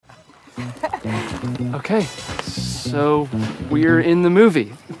Okay, so we're in the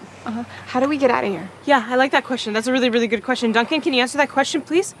movie. How do we get out of here? Yeah, I like that question. That's a really, really good question. Duncan, can you answer that question,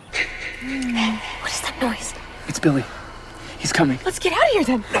 please? What is that noise? It's Billy. He's coming. Let's get out of here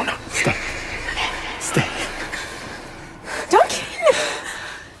then. No, stay. Stay. Duncan!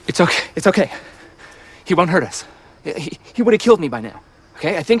 It's okay. He won't hurt us. He would have killed me by now.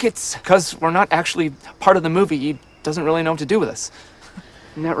 Okay, I think it's because we're not actually part of the movie. He doesn't really know what to do with us.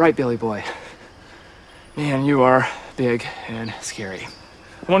 Isn't that right, Billy boy? Man, you are big and scary.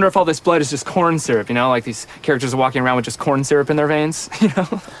 I wonder if all this blood is just corn syrup, you know? Like these characters are walking around with just corn syrup in their veins, you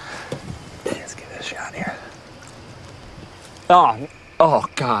know? Let's get a shot here. Oh,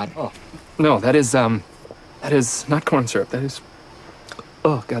 God. Oh, no, that is not corn syrup. That is,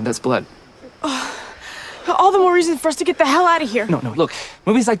 oh, God, that's blood. All the more reason for us to get the hell out of here. No, look,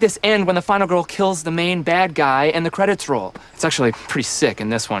 movies like this end when the final girl kills the main bad guy and the credits roll. It's actually pretty sick in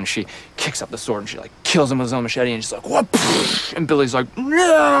this one. She kicks up the sword and she, like, kills him with his own machete and she's like, what? And Billy's like,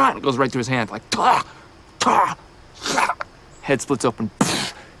 nah! And it goes right through his hand, like, ta, ta, ta. Head splits open,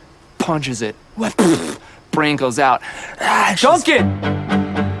 punches it, brain goes out. Duncan!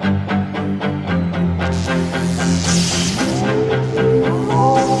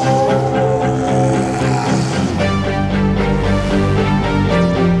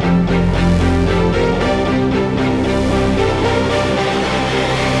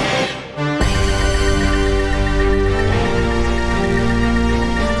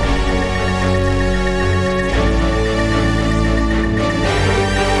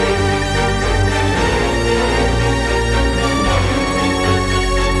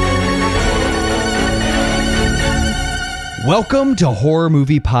 Welcome to Horror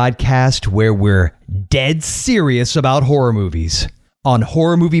Movie Podcast, where we're dead serious about horror movies. On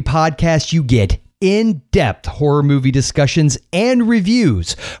Horror Movie Podcast, you get in-depth horror movie discussions and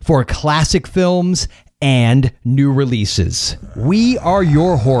reviews for classic films and new releases. We are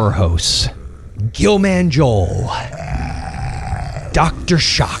your horror hosts, Gilman Joel, Dr.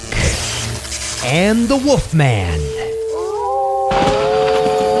 Shock, and the Wolfman.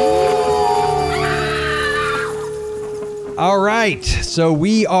 All right, so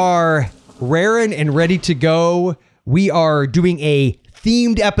we are raring and ready to go. We are doing a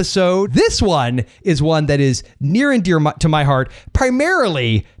themed episode. This one is one that is near and dear to my heart,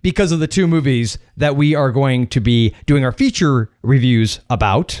 primarily because of the two movies that we are going to be doing our feature reviews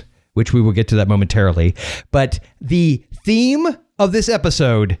about, which we will get to that momentarily. But the theme of this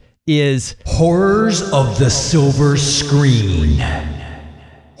episode is Horrors of the Silver Screen.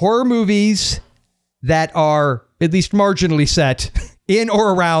 Horror movies that are at least marginally set in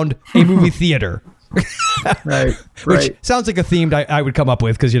or around a movie theater. Right. Which sounds like a theme I would come up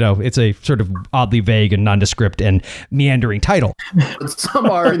with because, you know, it's a sort of oddly vague and nondescript and meandering title. Some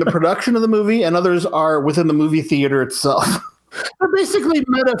are in the production of the movie and others are within the movie theater itself. They're basically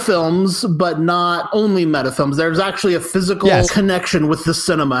meta films, but not only meta films. There's actually a physical connection with the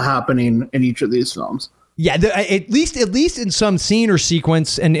cinema happening in each of these films. Yeah, at least in some scene or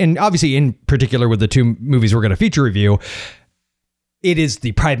sequence, and obviously in particular with the two movies we're going to feature review, it is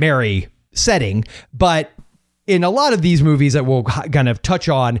the primary setting. But in a lot of these movies that we'll kind of touch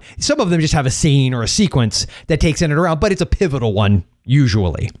on, some of them just have a scene or a sequence that takes in and around, but it's a pivotal one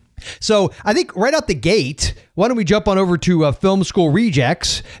usually. So I think right out the gate, why don't we jump on over to Film School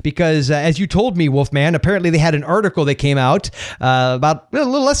Rejects? Because as you told me, Wolfman, apparently they had an article that came out about a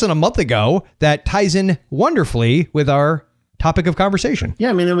little less than a month ago that ties in wonderfully with our topic of conversation. Yeah,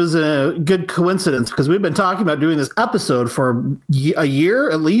 I mean, it was a good coincidence because we've been talking about doing this episode for a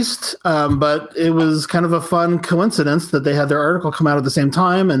year at least, but it was kind of a fun coincidence that they had their article come out at the same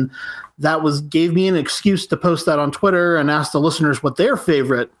time, and that gave me an excuse to post that on Twitter and ask the listeners what their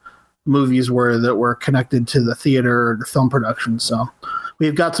favorite movies were that were connected to the theater or the film production. So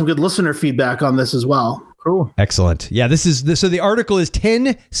we've got some good listener feedback on this as well. Cool. Excellent. Yeah, so the article is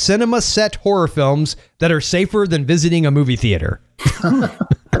 10 cinema set horror films that are safer than visiting a movie theater. All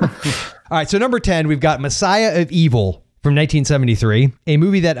right, so number 10, we've got Messiah of Evil from 1973, a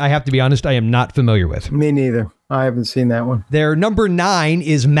movie that I have to be honest, I am not familiar with. Me neither. I haven't seen that one. Their number 9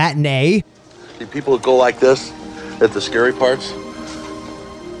 is Matinee. See, people that go like this at the scary parts,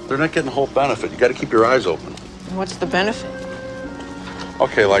 they're not getting the whole benefit. You got to keep your eyes open. What's the benefit?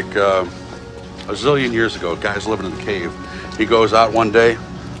 Okay, like a zillion years ago, a guy's living in the cave. He goes out one day,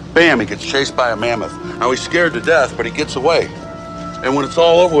 bam, he gets chased by a mammoth. Now he's scared to death, but he gets away. And when it's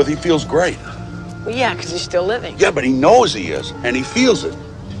all over with, he feels great. Well, yeah, because he's still living. Yeah, but he knows he is, and he feels it.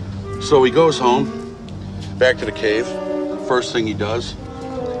 So he goes home, back to the cave. First thing he does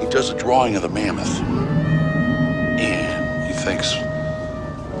a drawing of the mammoth. And he thinks,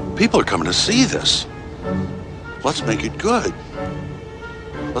 People are coming to see this. Let's make it good.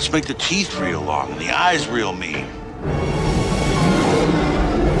 Let's make the teeth real long and the eyes real mean.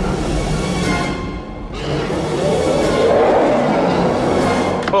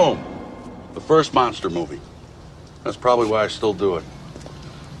 Boom. The first monster movie. That's probably why I still do it.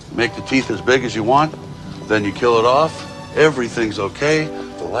 Make the teeth as big as you want, then you kill it off. Everything's okay.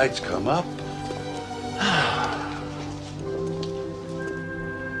 The lights come up.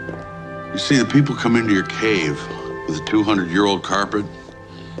 You see, the people come into your cave with a 200-year-old carpet.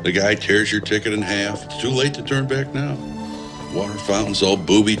 The guy tears your ticket in half. It's too late to turn back now. Water fountains all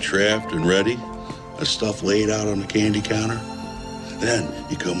booby-trapped and ready. The stuff laid out on the candy counter. Then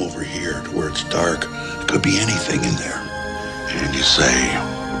you come over here to where it's dark. It could be anything in there. And you say,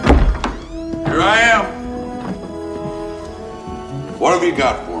 "Here I am. What have you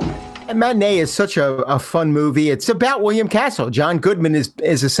got for me?" And Matinee is such a fun movie. It's about William Castle. John Goodman is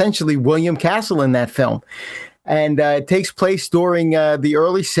essentially William Castle in that film. And it takes place during the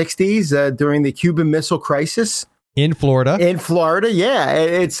early 60s, during the Cuban Missile Crisis. In Florida. In Florida, yeah.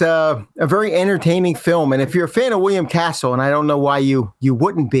 It's a very entertaining film. And if you're a fan of William Castle, and I don't know why you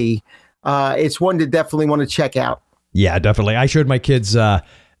wouldn't be, it's one to definitely want to check out. Yeah, definitely. I showed my kids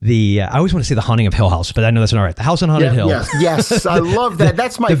I always want to say The Haunting of Hill House, but I know that's not right. The House on Haunted Hill. Yes, I love that.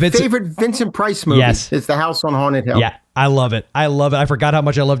 That's my favorite Vincent Price movie. Yes. It's The House on Haunted Hill. Yeah, I love it. I forgot how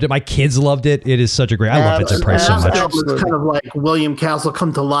much I loved it. My kids loved it. It is such a great. I love Vincent Price so much. It's kind of like William Castle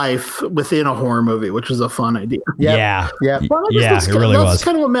come to life within a horror movie, which is a fun idea. Yeah. Well, It really was. That's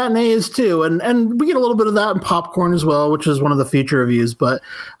kind of what Matinee is too, and we get a little bit of that in Popcorn as well, which is one of the feature reviews. But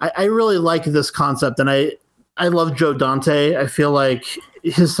I really like this concept, and I love Joe Dante. I feel like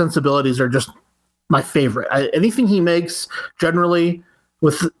his sensibilities are just my favorite. Anything he makes, generally,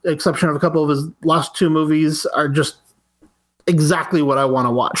 with the exception of a couple of his last two movies, are just exactly what I want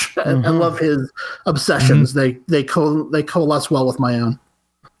to watch. I love his obsessions. They coalesce well with my own.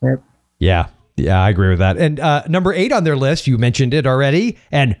 Yeah, I agree with that. And number 8 on their list, you mentioned it already.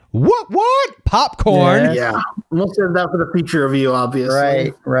 And what? Popcorn. Yeah. We'll save that for the feature review,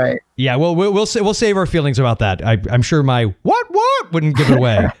 obviously. Right. Yeah, well, we'll save our feelings about that. I'm sure my what wouldn't give it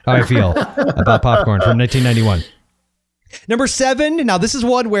away how I feel about Popcorn from 1991. Number 7. Now, this is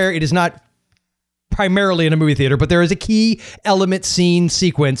one where it is not primarily in a movie theater, but there is a key element scene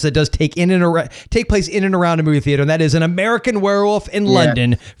sequence that does take place in and around a movie theater, and that is An American Werewolf in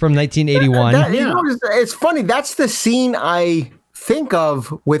London from 1981. It's funny. That's the scene I think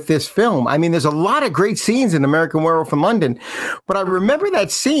of with this film. I mean, there's a lot of great scenes in American Werewolf in London, but I remember that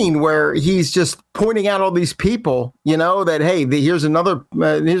scene where he's just pointing out all these people, that, hey, here's another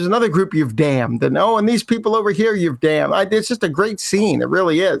group you've damned, and these people over here you've damned. It's just a great scene. It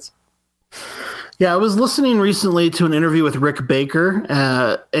really is. Yeah, I was listening recently to an interview with Rick Baker,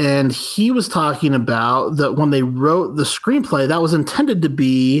 and he was talking about that when they wrote the screenplay, that was intended to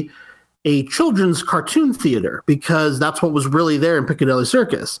be a children's cartoon theater because that's what was really there in Piccadilly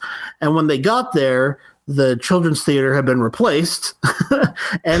Circus. And when they got there, the children's theater had been replaced,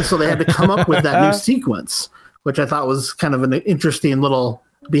 and so they had to come up with that new sequence, which I thought was kind of an interesting little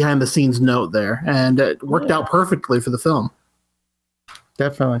behind-the-scenes note there, and it worked out perfectly for the film.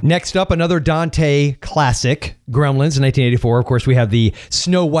 Definitely. Next up, another Dante classic, Gremlins in 1984. Of course, we have the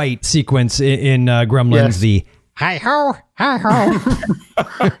Snow White sequence in Gremlins, Yes. the hi-ho, hi-ho.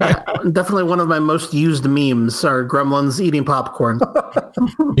 Definitely one of my most used memes are gremlins eating popcorn.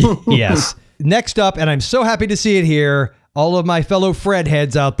 Yes. Next up, and I'm so happy to see it here, all of my fellow Fred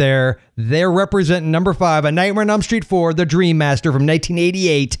heads out there, they're representing number 5, A Nightmare on Elm Street 4, The Dream Master from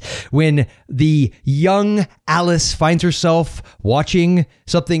 1988, when the young Alice finds herself watching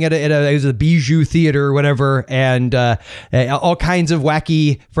something at a Bijou theater or whatever, and all kinds of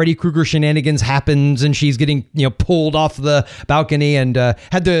wacky Freddy Krueger shenanigans happens, and she's getting pulled off the balcony, and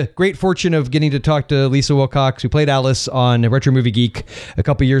had the great fortune of getting to talk to Lisa Wilcox, who played Alice on Retro Movie Geek a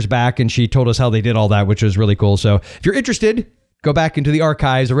couple years back, and she told us how they did all that, which was really cool. So if you're interested, go back into the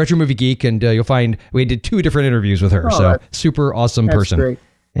archives of Retro Movie Geek, and you'll find we did 2 different interviews with her. So super awesome person. Great.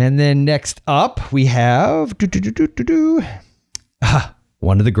 And then next up, we have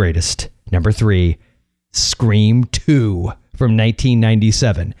one of the greatest, number 3, Scream 2 from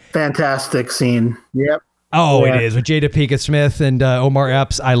 1997. Fantastic scene. Yep. Oh, yeah. It is with Jada Pinkett Smith and Omar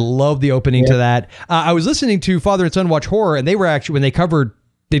Epps. I love the opening to that. I was listening to Father and Son Watch Horror, and they were actually, when they covered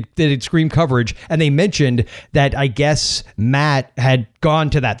they did Scream coverage, and they mentioned that I guess Matt had gone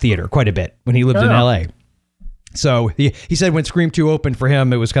to that theater quite a bit when he lived in LA. So he said when Scream 2 opened for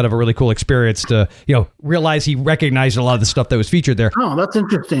him, it was kind of a really cool experience to, realize he recognized a lot of the stuff that was featured there. Oh, that's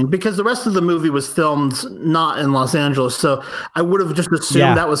interesting, because the rest of the movie was filmed not in Los Angeles. So I would have just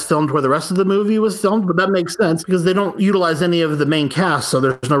assumed that was filmed where the rest of the movie was filmed, but that makes sense because they don't utilize any of the main cast. So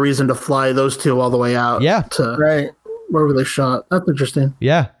there's no reason to fly those two all the way out to wherever they shot. That's interesting.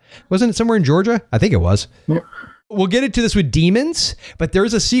 Yeah. Wasn't it somewhere in Georgia? I think it was. Yeah. We'll get into this with Demons, but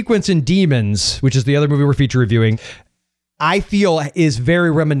there's a sequence in Demons, which is the other movie we're feature reviewing, I feel is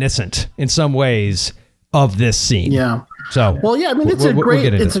very reminiscent in some ways of this scene. Yeah. So, well, yeah, I mean, it's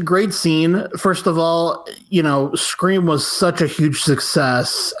a great scene. First of all, Scream was such a huge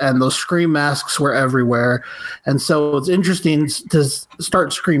success and those Scream masks were everywhere. And so it's interesting to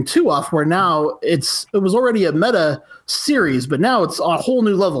start Scream 2 off where now it was already a meta series, but now it's a whole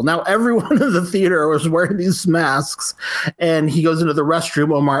new level. Now everyone in the theater was wearing these masks, and he goes into the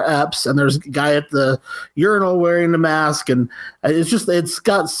restroom, Omar Epps, and there's a guy at the urinal wearing a mask, and it's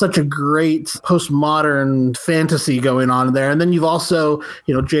got such a great postmodern fantasy going on there. And then you've also,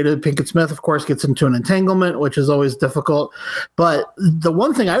 Jada Pinkett Smith, of course, gets into an entanglement, which is always difficult. But the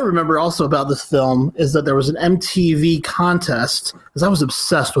one thing I remember also about this film is that there was an MTV contest, because I was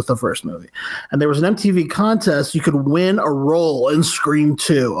obsessed with the first movie, and there was an MTV contest. You could win a role in Scream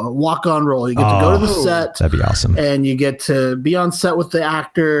 2, a walk-on role. You get to go to the set. That'd be awesome. And you get to be on set with the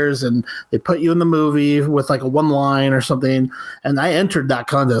actors, and they put you in the movie with like a one line or something. And I entered that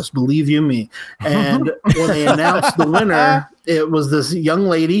contest, believe you me. And when they announced the winner, it was this young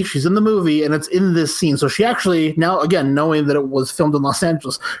lady. She's in the movie, and it's in this scene. So she actually, now again, knowing that it was filmed in Los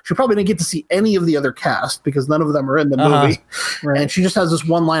Angeles, she probably didn't get to see any of the other cast because none of them are in the movie. Right. And she just has this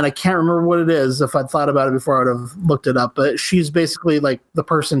one line. I can't remember what it is. If I'd thought about it before, I would have looked it up. But she's basically like the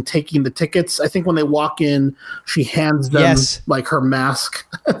person taking the tickets. I think when they walk in, she hands them like her mask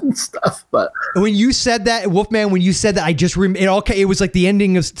and stuff. But when you said that, Wolfman, I just it was like the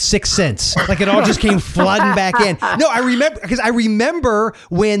ending of Sixth Sense. Like it all just came flooding back in. No, I remember. Because I remember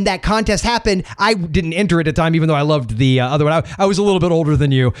when that contest happened, I didn't enter it at the time, even though I loved the other one. I was a little bit older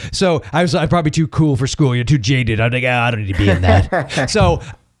than you, so I'm probably too cool for school. You're too jaded. I'm like, I don't need to be in that. So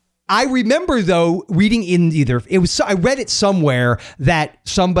I remember though reading I read it somewhere that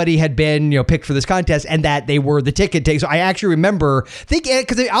somebody had been picked for this contest and that they were the ticket takers. So I actually remember thinking,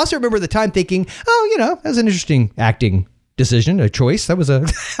 because I also remember the time thinking, that was an interesting acting decision, a choice. That was I was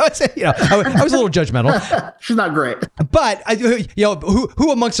a little judgmental. She's not great, but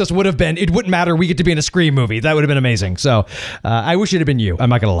who amongst us would have been? It wouldn't matter. We get to be in a Scream movie. That would have been amazing. So I wish it had been you. I'm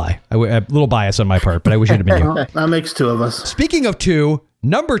not gonna lie. A little bias on my part, but I wish it had been you. That makes two of us. Speaking of two,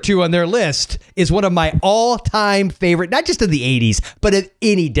 number 2 on their list is one of my all-time favorite, not just of the 80s, but of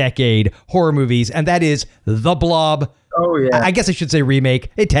any decade horror movies, and that is The Blob. Oh yeah. I guess I should say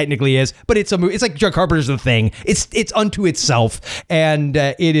remake. It technically is, but it's a movie. It's like John Carpenter's The Thing. It's unto itself, and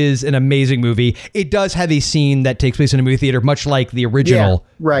it is an amazing movie. It does have a scene that takes place in a movie theater, much like the original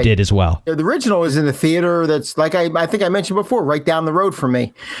did as well. The original is in a theater that's like I think I mentioned before, right down the road from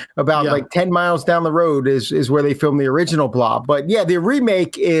me, about like 10 miles down the road is where they filmed the original Blob. But yeah, the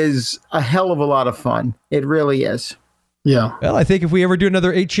remake is a hell of a lot of fun. It really is. Yeah. Well, I think if we ever do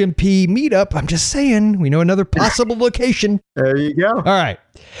another HMP meetup, I'm just saying, we know another possible location. There you go. All right.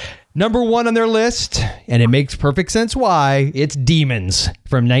 Number 1 on their list, and it makes perfect sense why, it's Demons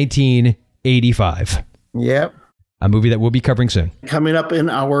from 1985. Yep. A movie that we'll be covering soon. Coming up in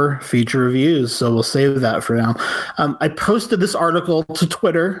our feature reviews, so we'll save that for now. I posted this article to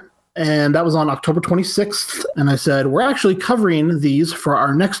Twitter, and that was on October 26th. And I said, we're actually covering these for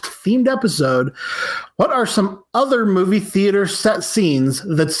our next themed episode. What are some other movie theater set scenes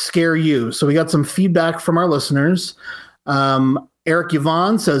that scare you? So we got some feedback from our listeners. Eric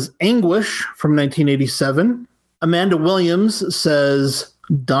Yvonne says Anguish from 1987. Amanda Williams says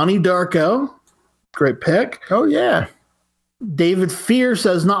Donnie Darko. Great pick. Oh, yeah. David Fear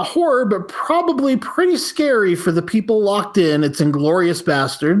says not horror, but probably pretty scary for the people locked in. It's Inglourious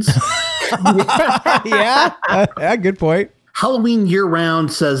Bastards. Yeah, good point. Halloween Year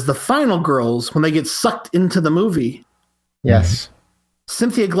Round says The Final Girls when they get sucked into the movie. Yes.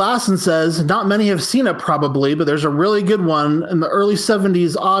 Cynthia Glasson says not many have seen it probably, but there's a really good one in the early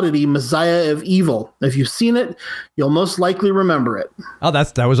 70s oddity, Messiah of Evil. If you've seen it, you'll most likely remember it. Oh,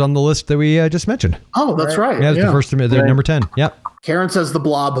 that was on the list that we just mentioned. Oh, that's right. Yeah, it's the first number 10. Yep. Karen says The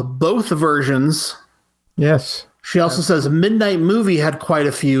Blob, both versions. Yes. She also says Midnight Movie had quite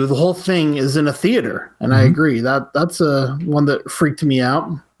a few. The whole thing is in a theater, and I agree. That's one that freaked me out.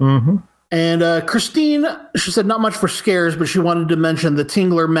 Mm-hmm. And Christine, she said not much for scares, but she wanted to mention The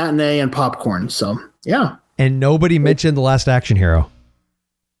Tingler Matinee and Popcorn. So, yeah. And nobody mentioned The Last Action Hero.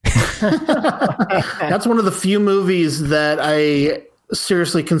 That's one of the few movies that I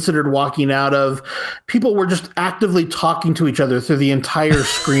seriously considered walking out of. People were just actively talking to each other through the entire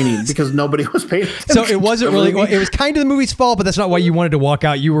screening because nobody was paying attention. So it wasn't really, it was kind of the movie's fault, but that's not why you wanted to walk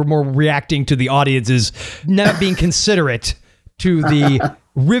out. You were more reacting to the audience's not being considerate to the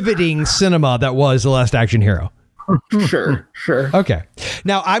riveting cinema that was The Last Action Hero. Sure. Okay.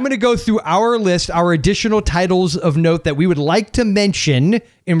 Now I'm going to go through our list, our additional titles of note that we would like to mention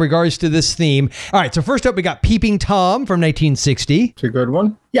in regards to this theme. All right. So first up, we got Peeping Tom from 1960. It's a good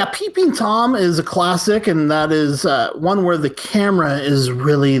one. Yeah, Peeping Tom is a classic, and that is one where the camera is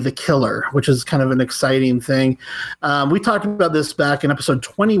really the killer, which is kind of an exciting thing. We talked about this back in episode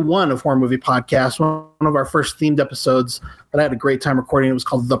 21 of Horror Movie Podcast, one of our first themed episodes that I had a great time recording. It was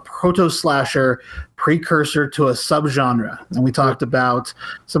called The Proto-Slasher, Precursor to a Subgenre. And we talked about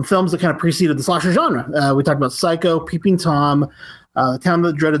some films that kind of preceded the slasher genre. We talked about Psycho, Peeping Tom, Town of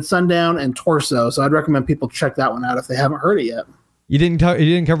the Dreaded Sundown, and Torso. So I'd recommend people check that one out if they haven't heard it yet. You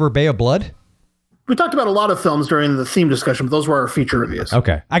didn't cover Bay of Blood? We talked about a lot of films during the theme discussion, but those were our feature reviews.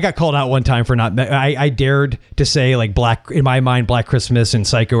 Okay. I got called out one time for not, I dared to say like in my mind, Black Christmas and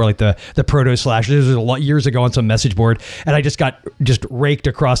Psycho are like the proto-slasher. This was a lot years ago on some message board, and I just got raked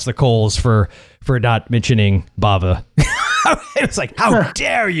across the coals for not mentioning Bava. It's like, how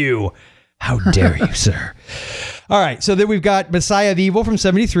dare you? How dare you, sir? All right, so then we've got Messiah of Evil from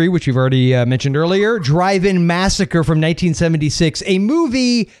 73, which we've already mentioned earlier. Drive-In Massacre from 1976, a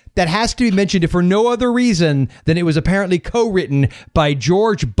movie that has to be mentioned if for no other reason than it was apparently co-written by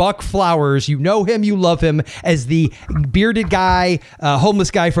George Buck Flowers. You know him, you love him as the bearded guy, homeless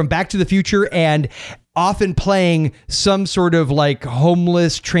guy from Back to the Future, and often playing some sort of like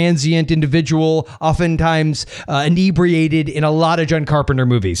homeless, transient individual, oftentimes inebriated in a lot of John Carpenter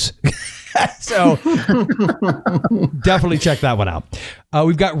movies. So definitely check that one out.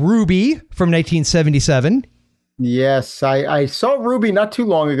 We've got Ruby from 1977. Yes, I saw Ruby not too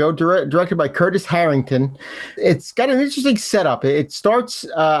long ago, directed by Curtis Harrington. It's got an interesting setup. It starts,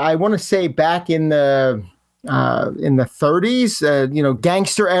 I want to say, back in the 30s,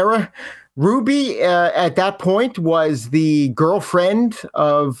 gangster era. Ruby, at that point, was the girlfriend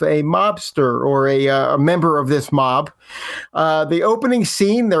of a mobster or a member of this mob. The opening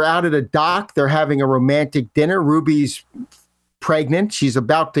scene, they're out at a dock. They're having a romantic dinner. Ruby's pregnant. She's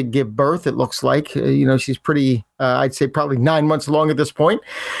about to give birth, it looks like. She's pretty, I'd say probably 9 months along at this point.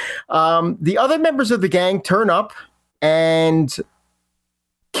 The other members of the gang turn up and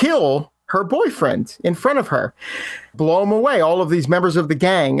kill her boyfriend in front of her, blow him away. All of these members of the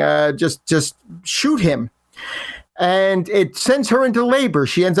gang just shoot him. And it sends her into labor.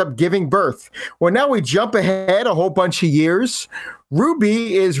 She ends up giving birth. Well, now we jump ahead a whole bunch of years.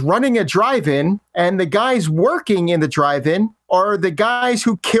 Ruby is running a drive-in, and the guys working in the drive-in are the guys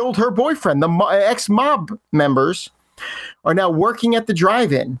who killed her boyfriend. The ex-mob members are now working at the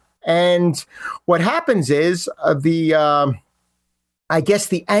drive-in. And what happens is I guess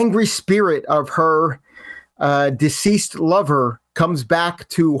the angry spirit of her deceased lover comes back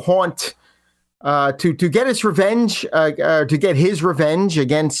to haunt, to get its revenge, to get his revenge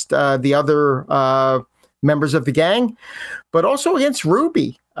against the other members of the gang, but also against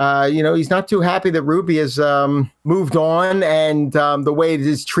Ruby. He's not too happy that Ruby has moved on, and the way it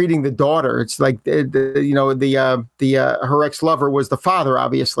is treating the daughter. It's like her ex-lover was the father,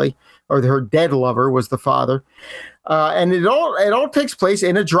 obviously, or her dead lover was the father. And it all takes place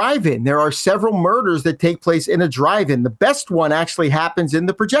in a drive-in. There are several murders that take place in a drive-in. The best one actually happens in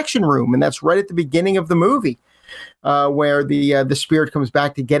the projection room, and that's right at the beginning of the movie, where the spirit comes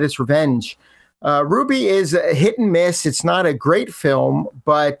back to get its revenge. Ruby is a hit and miss. It's not a great film,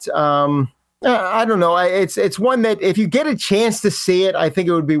 but I don't know. It's one that if you get a chance to see it, I think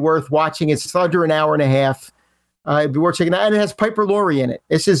it would be worth watching. It's under an hour and a half. It'd be worth checking out. And it has Piper Laurie in it.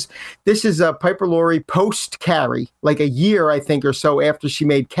 This is Piper Laurie post Carrie, like a year, I think, or so after she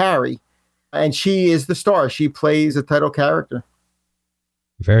made Carrie. And she is the star. She plays a title character.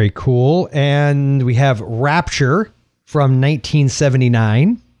 Very cool. And we have Rapture from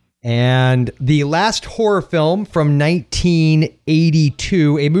 1979. And the last horror film from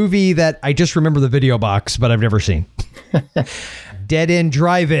 1982, a movie that I just remember the video box, but I've never seen. Dead End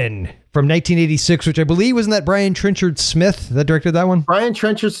Drive-In from 1986, which I believe wasn't that Brian Trenchard Smith that directed that one? Brian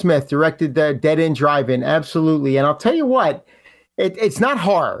Trenchard Smith directed Dead End Drive-In, absolutely. And I'll tell you what, it's not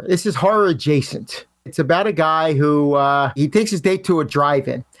horror. This is horror adjacent. It's about a guy who he takes his date to a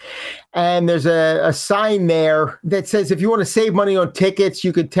drive-in. And there's a sign there that says, if you want to save money on tickets,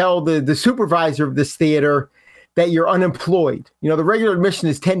 you could tell the supervisor of this theater that you're unemployed. The regular admission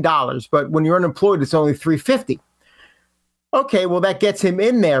is $10, but when you're unemployed, it's only $3.50. Okay, well, that gets him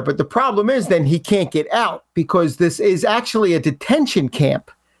in there. But the problem is then he can't get out because this is actually a detention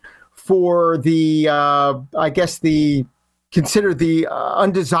camp for the, I guess, considered the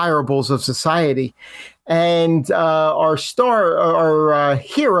undesirables of society. And our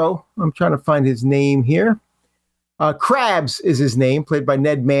hero, I'm trying to find his name here. Krabs is his name, played by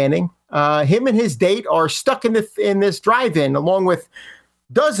Ned Manning. Him and his date are stuck in this drive-in along with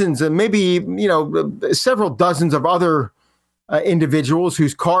dozens and maybe, several dozens of other individuals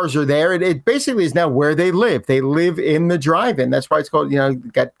whose cars are there. It basically is now where they live. They live in the drive-in. That's why it's called,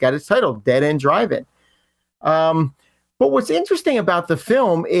 got its title, Dead End Drive-In. But what's interesting about the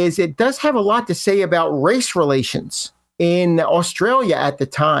film is it does have a lot to say about race relations in Australia at the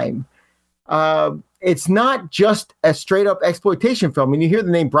time. It's not just a straight up exploitation film. And you hear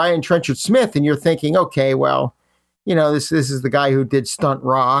the name Brian Trenchard Smith and you're thinking, okay, well, this is the guy who did Stunt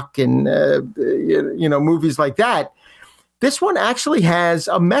Rock and, movies like that. This one actually has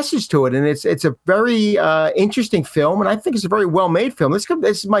a message to it, and it's a very interesting film, and I think it's a very well-made film. This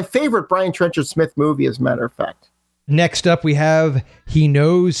is my favorite Brian Trenchard Smith movie, as a matter of fact. Next up, we have He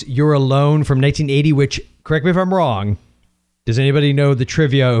Knows You're Alone from 1980, which, correct me if I'm wrong, does anybody know the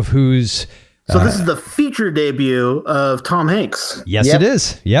trivia of who's... So this is the feature debut of Tom Hanks. Yes, It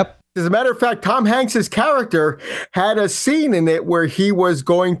is. Yep. As a matter of fact, Tom Hanks's character had a scene in it where he was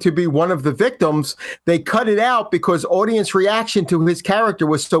going to be one of the victims. They cut it out because audience reaction to his character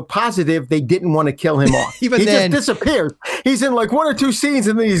was so positive they didn't want to kill him off. He just disappears. He's in like one or two scenes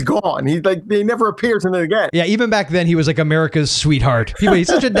and then he's gone. He never appears in it again. Yeah, even back then he was like America's sweetheart. He's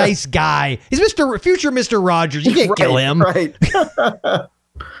such a nice guy. He's future Mr. Rogers. You can't kill him. Right.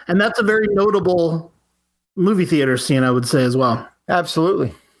 And that's a very notable movie theater scene, I would say, as well.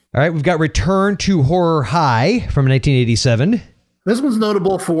 Absolutely. All right, we've got Return to Horror High from 1987. This one's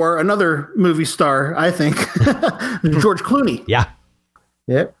notable for another movie star, I think, George Clooney. Yeah.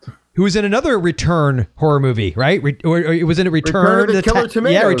 Yep. Who was in another Return horror movie, right? Or it was in a Return of the Killer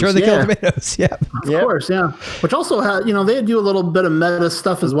Tomatoes. Yeah, Return of the Killer Tomatoes. Yeah. Of course, yeah. Which also had, they do a little bit of meta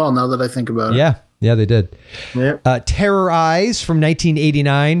stuff as well, now that I think about it. Yeah, they did. Yep. Terror Eyes from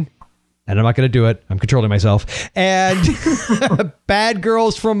 1989. And I'm not going to do it. I'm controlling myself. And Bad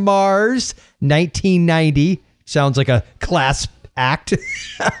Girls from Mars, 1990. Sounds like a class act. We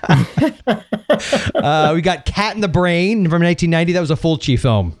got Cat in the Brain from 1990. That was a Fulci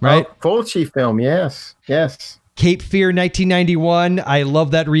film, right? Fulci film, yes. Cape Fear, 1991. I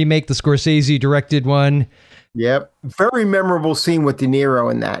love that remake, the Scorsese directed one. Yep. Very memorable scene with De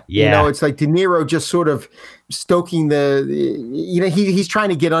Niro in that. Yeah. It's like De Niro just sort of stoking he's trying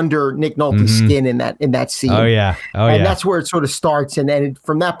to get under Nick Nolte's skin in that scene. Oh, yeah. And that's where it sort of starts. And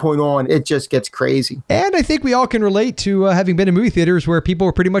from that point on, it just gets crazy. And I think we all can relate to having been in movie theaters where people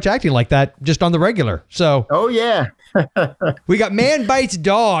were pretty much acting like that just on the regular. So. Oh, yeah. We got Man Bites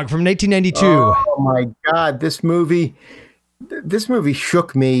Dog from 1992. Oh, my God. This movie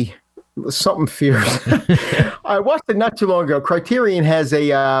shook me. Something fierce. I watched it not too long ago. Criterion has a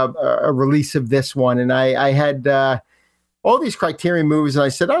release of this one, and I had all these Criterion movies, and I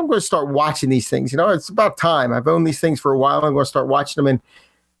said, I'm going to start watching these things. It's about time. I've owned these things for a while. I'm going to start watching them. And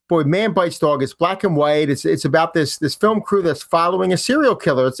boy, Man Bites Dog. It's black and white. It's about this film crew that's following a serial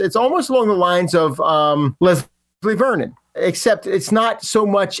killer. It's almost along the lines of Leslie Vernon, except it's not so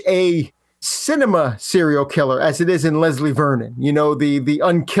much a cinema serial killer as it is in Leslie Vernon, the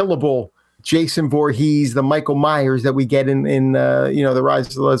unkillable Jason Voorhees, the Michael Myers that we get in The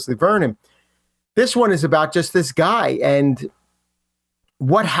Rise of Leslie Vernon. This one is about just this guy, and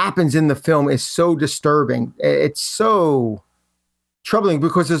what happens in the film is so disturbing. It's so troubling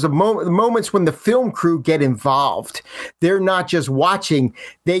because there's moments when the film crew get involved. They're not just watching,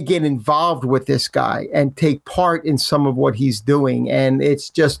 they get involved with this guy and take part in some of what he's doing. And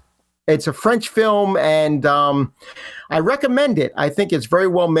it's a French film, and I recommend it. I think it's very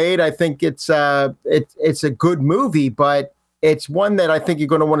well made. I think it's a good movie, but it's one that I think you're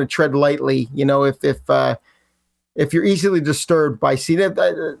going to want to tread lightly. If you're easily disturbed by seeing it.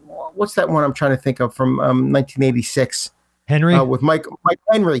 What's that one I'm trying to think of from 1986? Henry? With Mike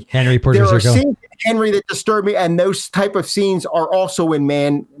Henry. Henry Porter There are Circle. scenes in Henry that disturb me, and those type of scenes are also in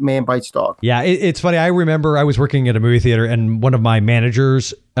Man Bites Dog. Yeah, it's funny. I remember I was working at a movie theater, and one of my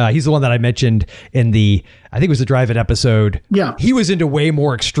managers, he's the one that I mentioned in I think it was the Drive-In episode. Yeah. He was into way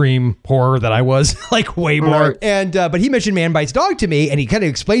more extreme horror than I was, like way more. Right. And but he mentioned Man Bites Dog to me, and he kind of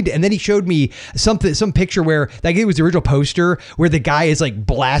explained it, and then he showed me some picture where, like, it was the original poster where the guy is like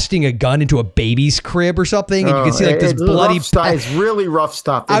blasting a gun into a baby's crib or something, and you can see like this bloody. It's really rough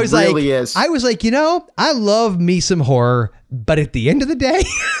stuff. I was like, I love me some horror. but at the end of the day,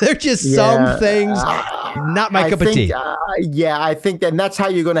 they're just some things not my cup of tea. I think that, and that's how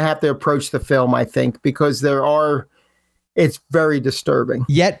you're going to have to approach the film, I think, because it's very disturbing.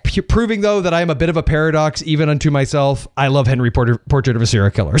 Yet proving, though, that I am a bit of a paradox, even unto myself. I love Henry Portrait of a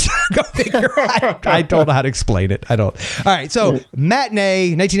Serial Killer. Go figure. I don't know how to explain it. I don't. All right. So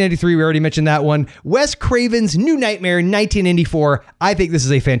Matinee, 1993. We already mentioned that one. Wes Craven's New Nightmare, 1984. I think this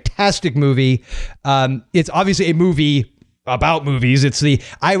is a fantastic movie. It's obviously a movie about movies.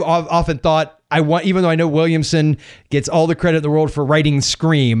 I've often thought, even though I know Williamson gets all the credit in the world for writing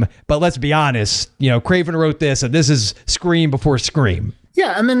Scream, but let's be honest, Craven wrote this, and this is Scream before Scream.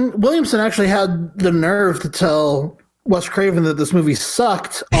 Yeah, and then Williamson actually had the nerve to tell Wes Craven that this movie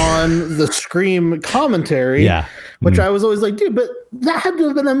sucked on the Scream commentary. Yeah. Which I was always like, dude, but that had to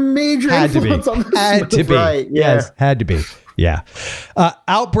have been a major influence on this Had to be. Right, yeah. Yes, had to be. Yeah.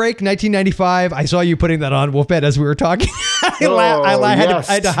 Outbreak, 1995. I saw you putting that on, Wolfman, as we were talking.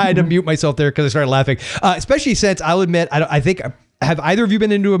 I had to mute myself there because I started laughing. Especially since, I'll admit, have either of you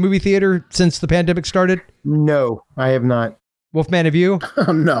been into a movie theater since the pandemic started? No, I have not. Wolfman, have you?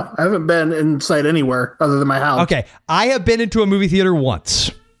 No, I haven't been inside anywhere other than my house. Okay. I have been into a movie theater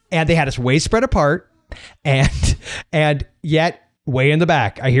once, and they had us way spread apart, and yet way in the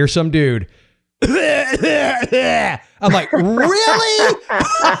back, I hear some dude. I'm like, really?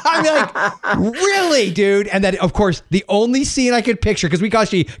 I'm like, really, dude? And then, of course, the only scene I could picture, because we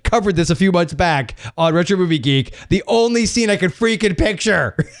actually covered this a few months back on Retro Movie Geek, the only scene I could freaking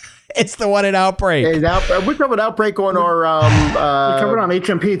picture, it's the one in Outbreak. We covered Outbreak on our... we covered on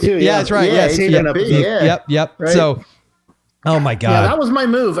HMP too. Yeah, that's right. Yeah, yes. HMP, Yep. Right. So, oh my God. Yeah, that was my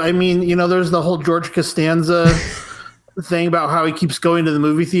move. I mean, there's the whole George Costanza thing about how he keeps going to the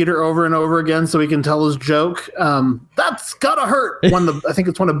movie theater over and over again so he can tell his joke. That's gotta hurt when I think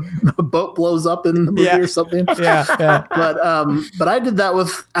it's when a boat blows up in the movie or something. Yeah. But I did that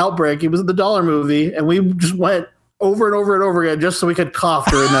with Outbreak. It was the $1 movie, and we just went over and over and over again just so we could cough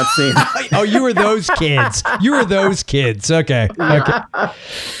during that scene. Oh, you were those kids. Okay. All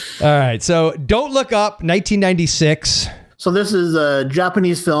right. So Don't Look Up, 1996. So this is a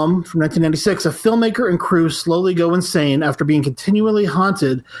Japanese film from 1996. A filmmaker and crew slowly go insane after being continually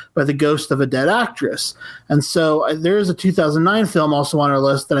haunted by the ghost of a dead actress. And so there is a 2009 film also on our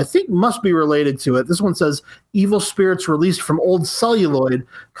list that I think must be related to it. This one says, evil spirits released from old celluloid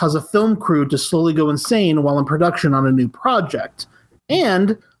cause a film crew to slowly go insane while in production on a new project.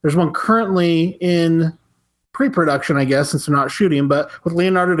 And there's one currently in pre-production, I guess, since they're not shooting, but with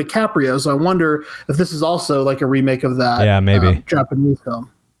Leonardo DiCaprio. So I wonder if this is also like a remake of that. Yeah, maybe. Japanese film.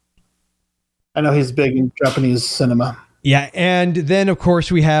 I know he's big in Japanese cinema. Yeah, and then of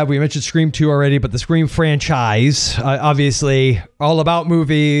course we mentioned Scream 2 already, but the Scream franchise, obviously all about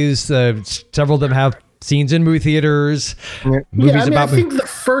movies. Several of them have scenes in movie theaters. Movies I think the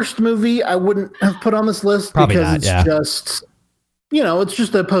first movie I wouldn't have put on this list Probably because not, it's just... it's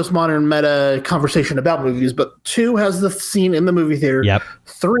just a postmodern meta conversation about movies, but 2 has the scene in the movie theater. Yep.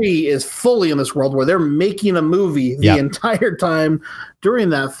 3 is fully in this world where they're making a movie the entire time during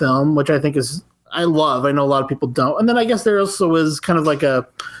that film, which I think I love. I know a lot of people don't. And then I guess there also is kind of like a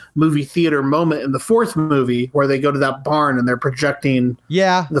movie theater moment in the 4th movie where they go to that barn and they're projecting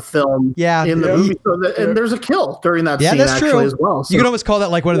the film in the movie. And there's a kill during that scene that's actually true. as well. So, you can almost call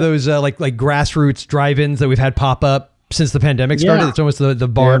that like one of those like grassroots drive-ins that we've had pop up since the pandemic started. It's almost the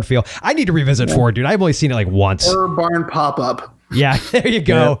barn feel. I need to revisit 4, dude. I've only seen it like once. Or barn pop-up. Yeah, there you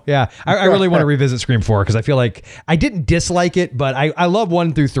go. Yeah. I really want to revisit Scream 4 because I feel like I didn't dislike it, but I love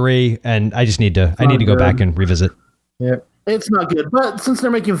 1 through 3, and I just need to go back and revisit. Yeah. It's not good, but since they're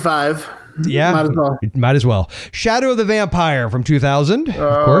making 5, might as well. Shadow of the Vampire from 2000,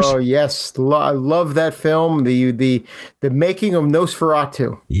 of course. Oh yes, I love that film. The making of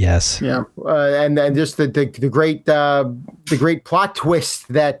Nosferatu. Yes. Yeah. And just the great plot twist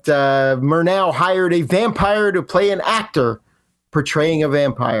that Murnau hired a vampire to play an actor portraying a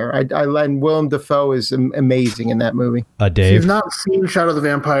vampire. And Willem Dafoe is amazing in that movie. Dave. If you've not seen Shadow of the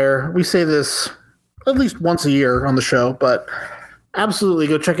Vampire, we say this at least once a year on the show, but absolutely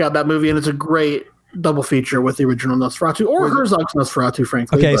go check out that movie, and it's a great double feature with the original Nosferatu or Herzog's Nosferatu,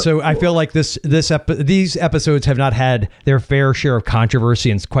 frankly. Okay, so I feel like these episodes have not had their fair share of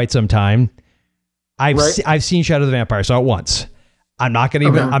controversy in quite some time. I've seen Shadow of the Vampire, saw it once. I'm not gonna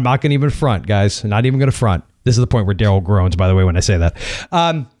even front, guys. I'm not even gonna front. This is the point where Daryl groans, by the way, when I say that.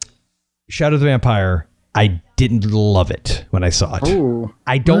 Shadow of the Vampire, I didn't love it when I saw it. Ooh.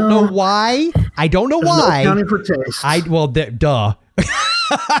 I don't know why. No counting for taste. Duh.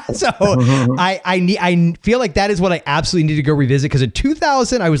 So I feel like that is what I absolutely need to go revisit, because in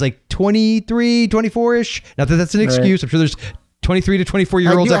 2000 I was like 23, 24-ish. Not that that's an excuse. I'm sure there's 23 to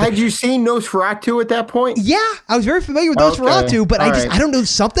 24-year-olds. Had you seen Nosferatu at that point? Yeah, I was very familiar with Nosferatu, but I don't know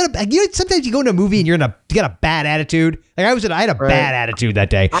something. Sometimes you go into a movie and you got a bad attitude. Like I had a bad attitude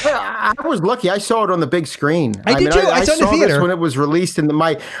that day. I was lucky. I saw it on the big screen. I did too. I saw it in the theater this when it was released. And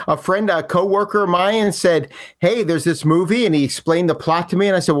a friend, a coworker of mine, said, "Hey, there's this movie," and he explained the plot to me.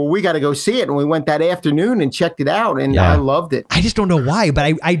 And I said, "Well, we got to go see it." And we went that afternoon and checked it out, and I loved it. I just don't know why,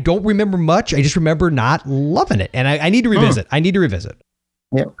 but I don't remember much. I just remember not loving it, and I need to revisit. I need to revisit.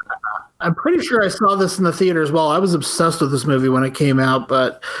 Yeah. I'm pretty sure I saw this in the theater as well. I was obsessed with this movie when it came out,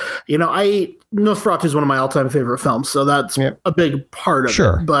 but Nosferatu is one of my all-time favorite films, so that's a big part of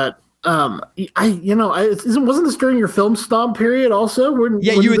it. But wasn't this during your film snob period also?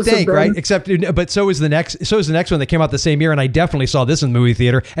 You would think, right? But so is the next one that came out the same year, and I definitely saw this in the movie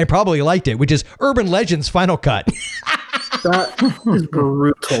theater and probably liked it, which is Urban Legends Final Cut. That is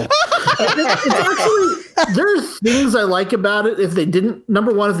brutal. It's actually, there's things I like about it. If they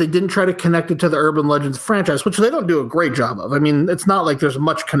didn't try to connect it to the Urban Legends franchise, which they don't do a great job of. I mean, it's not like there's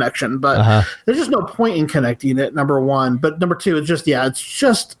much connection, but there's just no point in connecting it. Number one, but number two, it's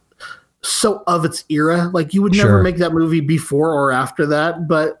just so of its era. Like you would never make that movie before or after that.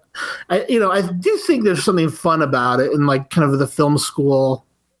 But I do think there's something fun about it in like kind of the film school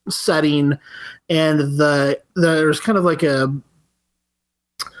setting, and there's kind of like a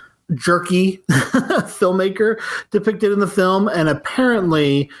jerky filmmaker depicted in the film, and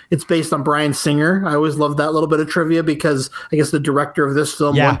apparently it's based on Bryan Singer. I always loved that little bit of trivia because I guess the director of this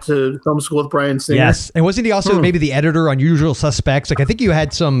film went to film school with Bryan Singer. Yes, and wasn't he also maybe the editor on Usual Suspects? Like I think you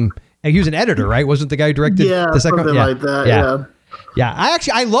had some. He was an editor, right? Wasn't the guy who directed the second? Something like that. Yeah. Yeah,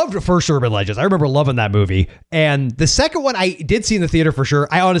 I loved the first Urban Legends. I remember loving that movie. And the second one I did see in the theater for sure.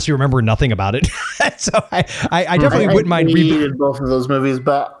 I honestly remember nothing about it. So I definitely wouldn't mind reading both of those movies,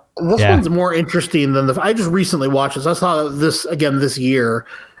 but this one's more interesting than I just recently watched this. I saw this again this year,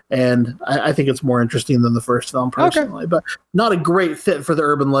 and I think it's more interesting than the first film personally, but not a great fit for the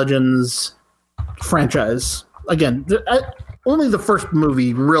Urban Legends franchise. Again, only the first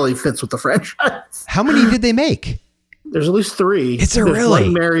movie really fits with the franchise. How many did they make? There's at least 3. It's a really? Bloody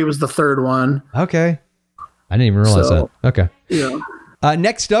Mary was the third one. Okay. I didn't even realize that. Okay. Yeah.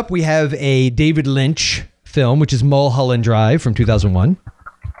 Next up, we have a David Lynch film, which is Mulholland Drive from 2001.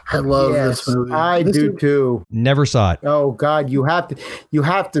 I love this movie. I do too. Never saw it. Oh God, you have to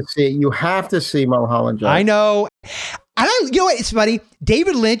see it. You have to see Mulholland Drive. I know. You know what? It's funny.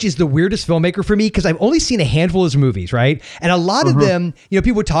 David Lynch is the weirdest filmmaker for me because I've only seen a handful of his movies, right? And a lot of them,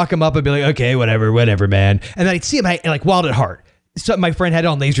 people would talk him up and be like, okay, whatever, man. And then I'd see him and like Wild at Heart. So my friend had it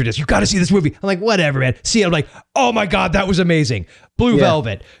on Laserdisc. You got to see this movie. I'm like, whatever, man. See it. I'm like, oh my God, that was amazing. Blue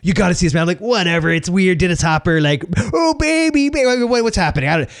Velvet. You got to see this, man. I'm like, whatever. It's weird. Dennis Hopper, like, oh baby, what's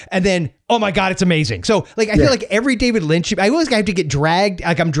happening? And then, oh my God, it's amazing. So like, I feel like every David Lynch, I always have to get dragged.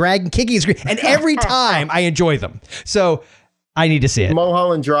 Like I'm dragging, kicking his screen, and every time I enjoy them. So I need to see it.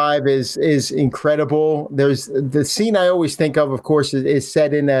 Mulholland Drive is incredible. There's the scene I always think of course, is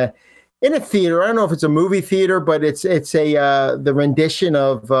set in a theater. I don't know if it's a movie theater, but it's the rendition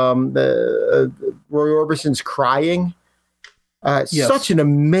of the Roy Orbison's Crying. Such an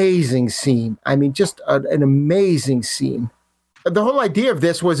amazing scene. I mean, just an amazing scene. The whole idea of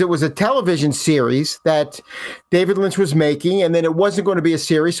this was it was a television series that David Lynch was making, and then it wasn't going to be a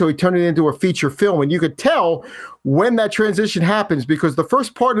series, so he turned it into a feature film. And you could tell when that transition happens because the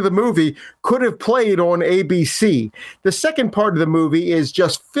first part of the movie could have played on ABC. The second part of the movie is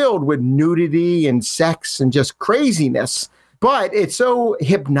just filled with nudity and sex and just craziness. But it's so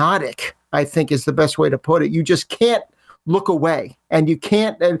hypnotic, I think is the best way to put it. You just can't look away, and you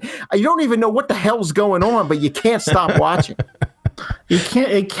don't even know what the hell's going on, but you can't stop watching.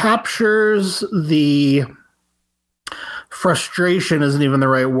 It captures the frustration isn't even the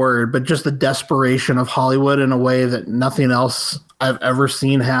right word, but just the desperation of Hollywood in a way that nothing else I've ever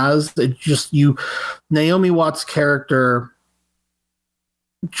seen has. Naomi Watts' character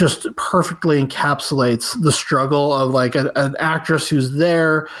just perfectly encapsulates the struggle of like an actress who's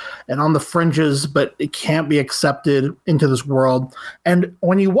there and on the fringes, but it can't be accepted into this world. And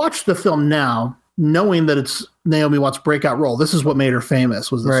when you watch the film now, knowing that it's Naomi Watts' breakout role, this is what made her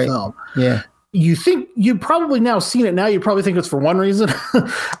famous, was this film. Yeah. You think you've probably now seen it now. You probably think it's for one reason,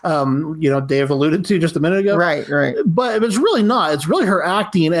 Dave alluded to just a minute ago. Right. But it's really not. It's really her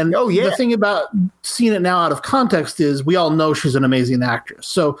acting. And the thing about seeing it now out of context is we all know she's an amazing actress.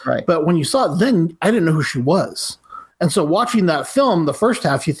 So, but when you saw it then, I didn't know who she was. And so watching that film, the first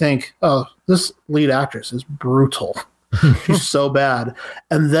half, you think, oh, this lead actress is brutal. She's so bad.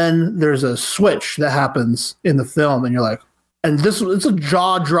 And then there's a switch that happens in the film and you're like, it's a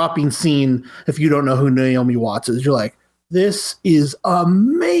jaw-dropping scene if you don't know who Naomi Watts is. You're like, this is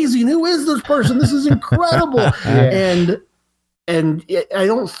amazing. Who is this person? This is incredible. And I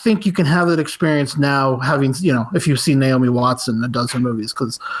don't think you can have that experience now, having, if you've seen Naomi Watts in a dozen movies,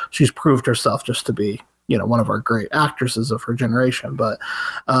 because she's proved herself just to be, one of our great actresses of her generation. But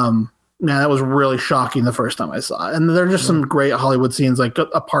man, that was really shocking the first time I saw it. And there are just some great Hollywood scenes, like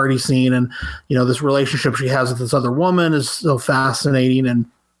a party scene, and this relationship she has with this other woman is so fascinating. And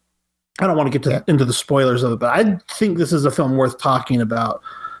I don't want to get into the spoilers of it, but I think this is a film worth talking about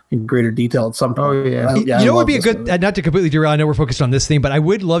in greater detail at some point. Oh, yeah. You know what would be a good, not to completely derail, I know we're focused on this theme, but I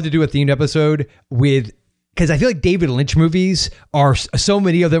would love to do a themed episode because I feel like David Lynch movies so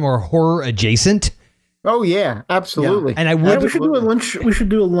many of them are horror adjacent. Oh yeah, absolutely. Yeah. And we should do a Lynch. We should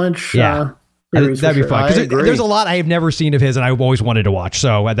do a Lynch. That'd be fun. Because there's a lot I have never seen of his, and I've always wanted to watch.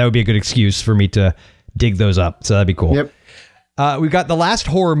 So that would be a good excuse for me to dig those up. So that'd be cool. Yep. We've got the last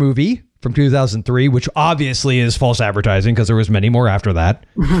horror movie from 2003, which obviously is false advertising because there was many more after that.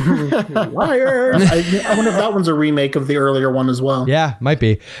 Liars. I wonder if that one's a remake of the earlier one as well. Yeah, might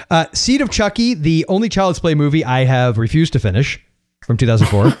be. Seed of Chucky, the only Child's Play movie I have refused to finish, from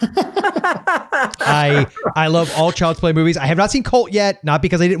 2004. I love all Child's Play movies. I have not seen Cult yet, not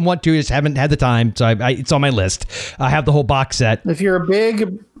because I didn't want to, just haven't had the time. So it's on my list. I have the whole box set. If you're a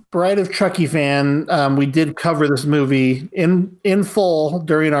big Bride of Chucky fan, we did cover this movie in full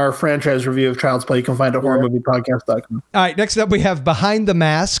during our franchise review of Child's Play. You can find it at horrormoviepodcast.com. All right, next up we have Behind the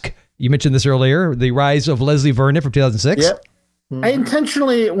Mask. You mentioned this earlier, The Rise of Leslie Vernon from 2006. Yep. I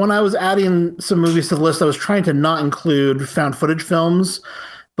intentionally, when I was adding some movies to the list, I was trying to not include found footage films,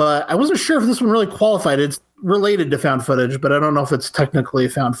 but I wasn't sure if this one really qualified. It's related to found footage, but I don't know if it's technically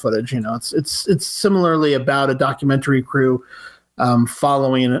found footage. It's similarly about a documentary crew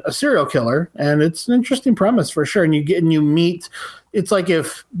following a serial killer, and it's an interesting premise for sure. And you meet. It's like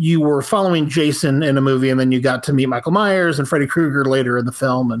if you were following Jason in a movie, and then you got to meet Michael Myers and Freddy Krueger later in the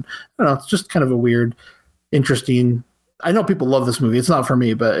film, and I don't know. It's just kind of a weird, interesting. I know people love this movie. It's not for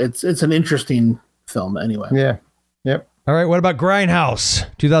me, but it's an interesting film anyway. Yeah. Yep. All right. What about Grindhouse,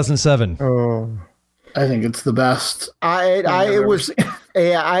 2007? Oh, I think it's the best.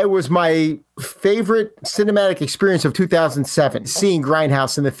 It was my favorite cinematic experience of 2007, seeing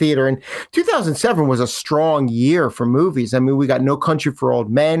Grindhouse in the theater. And 2007 was a strong year for movies. I mean, we got No Country for Old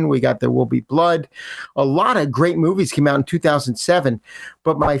Men. We got There Will Be Blood. A lot of great movies came out in 2007.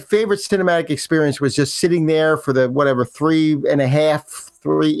 But my favorite cinematic experience was just sitting there for the, over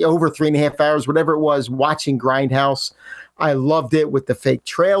 3.5 hours, whatever it was, watching Grindhouse. I loved it with the fake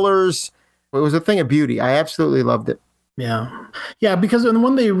trailers. It was a thing of beauty. I absolutely loved it. Yeah. Yeah, because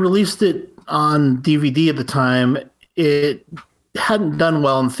when they released it on DVD at the time, it hadn't done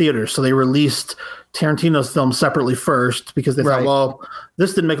well in theaters. So they released Tarantino's film separately first because they thought, well,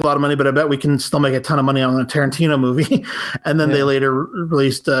 this didn't make a lot of money, but I bet we can still make a ton of money on a Tarantino movie. And then they later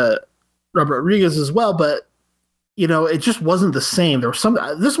released Robert Rodriguez as well. But, it just wasn't the same.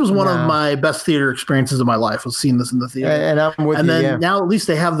 This was one of my best theater experiences of my life, was seeing this in the theater. And I'm with you. And then now at least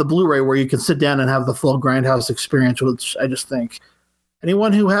they have the Blu-ray where you can sit down and have the full Grindhouse experience, which I just think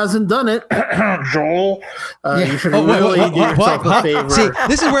anyone who hasn't done it, Joel, you should really do yourself a favor. See,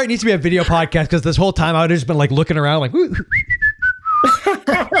 this is where it needs to be a video podcast, because this whole time I would have just been looking around like,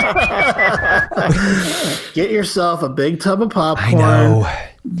 get yourself a big tub of popcorn. I know.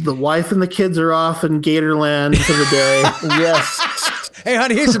 The wife and the kids are off in Gatorland for the day. Yes. Hey,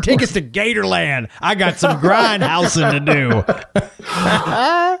 honey, here's some tickets to Gatorland. I got some grindhousing to do.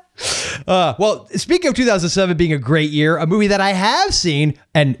 Well, speaking of 2007 being a great year, a movie that I have seen,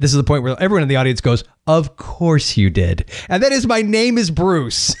 and this is the point where everyone in the audience goes, of course you did. And that is My Name is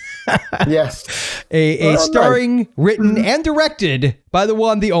Bruce. Yes. A starring, written, and directed by the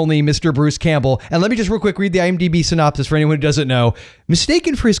one, the only Mr. Bruce Campbell. And let me just real quick read the IMDb synopsis for anyone who doesn't know.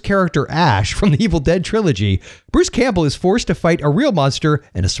 Mistaken for his character Ash from the Evil Dead trilogy, Bruce Campbell is forced to fight a real monster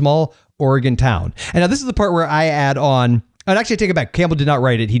in a small Oregon town. And now this is the part where I add on, and actually I take it back. Campbell did not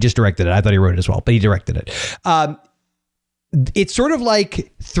write it. He just directed it. I thought he wrote it as well, but he directed it. It's sort of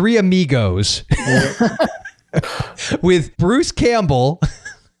like Three Amigos with Bruce Campbell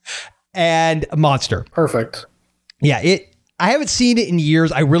and a monster. Perfect. Yeah, I haven't seen it in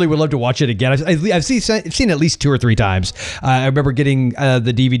years. I really would love to watch it again. I've seen it at least 2 or 3 times. I remember getting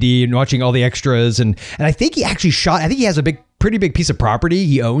the DVD and watching all the extras, and I think he actually shot. I think he has a big pretty big piece of property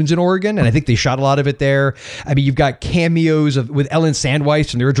he owns in Oregon, and I think they shot a lot of it there. I mean, you've got cameos with Ellen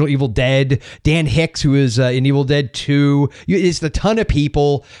Sandweiss from the original Evil Dead, Dan Hicks, who is in Evil Dead 2. It's a ton of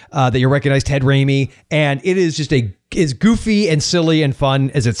people that you recognize, Ted Raimi, and it is just as goofy and silly and fun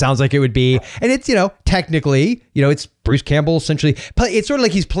as it sounds like it would be. And it's, technically, it's Bruce Campbell essentially. It's sort of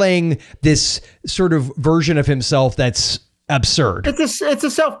like he's playing this sort of version of himself that's absurd. It's a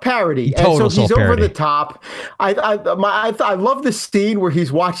self-parody. Total and so he's self-parody. over the top. I love the scene where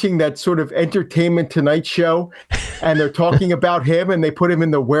he's watching that sort of Entertainment Tonight show and they're talking about him and they put him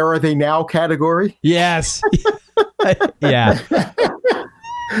in the Where Are They Now category. Yes. Yeah.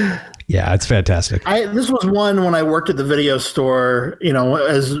 Yeah, it's fantastic. This was one when I worked at the video store,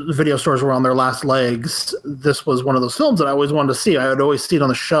 as video stores were on their last legs. This was one of those films that I always wanted to see. I would always see it on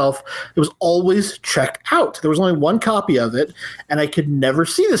the shelf. It was always checked out. There was only one copy of it, and I could never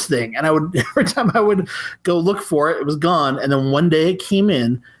see this thing. And every time I would go look for it, it was gone. And then one day it came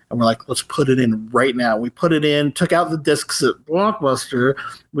in, and we're like, let's put it in right now. We put it in, took out the discs at Blockbuster.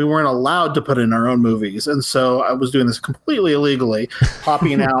 We weren't allowed to put in our own movies. And so I was doing this completely illegally,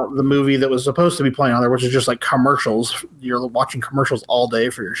 popping out the movie that was supposed to be playing on there, which is just like commercials. You're watching commercials all day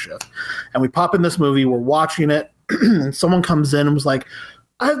for your shift. And we pop in this movie, we're watching it, and someone comes in and was like,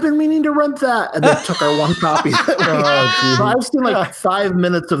 I've been meaning to rent that. And they took our one copy. So I've seen like 5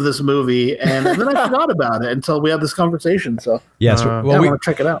 minutes of this movie, and then I forgot about it until we had this conversation. So yes, I want to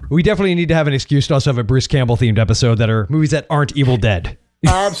check it out. We definitely need to have an excuse to also have a Bruce Campbell themed episode that are movies that aren't Evil Dead.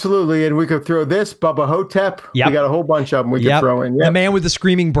 Absolutely. And we could throw this, Bubba Hotep. Yep. We got a whole bunch of them we could throw in. The Man with the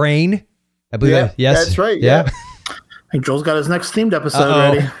Screaming Brain. I believe that. Yes. That's right. Yeah. I think Joel's got his next themed episode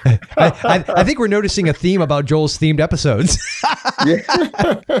ready. I think we're noticing a theme about Joel's themed episodes.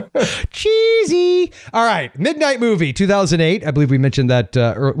 Cheesy. All right. Midnight Movie, 2008. I believe we mentioned that.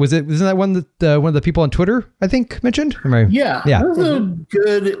 Or wasn't that one that one of the people on Twitter, I think, mentioned? Yeah. It was a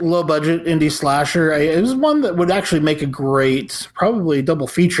good low budget indie slasher. It was one that would actually make a great, probably double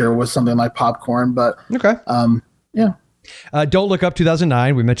feature with something like Popcorn. But okay. Yeah. Don't Look Up,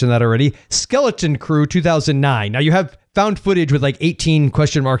 2009. We mentioned that already. Skeleton Crew, 2009. Now you have found footage with like 18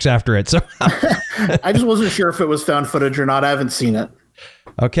 question marks after it. So I just wasn't sure if it was found footage or not. I haven't seen it.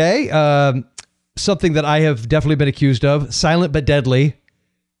 Okay. Something that I have definitely been accused of. Silent but Deadly,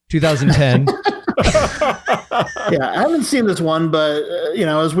 2010. Yeah, I haven't seen this one, but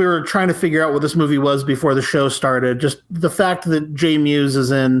as we were trying to figure out what this movie was before the show started, just the fact that Jay Muse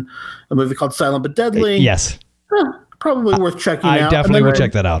is in a movie called Silent but Deadly. Yes. Probably worth checking out. I definitely would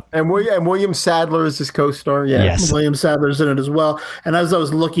check that out. And William Sadler is his co-star. Yeah. Yes. William Sadler's in it as well. And as I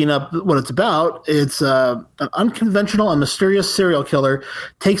was looking up what it's about, it's an unconventional and mysterious serial killer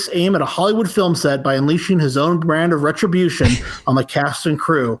takes aim at a Hollywood film set by unleashing his own brand of retribution on the cast and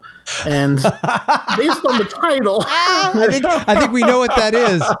crew. And based on the title, I think we know what that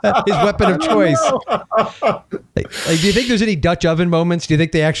is. His weapon of choice. Like, do you think there's any Dutch oven moments? Do you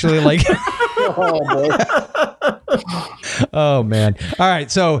think they actually like? Oh, boy. Oh man. All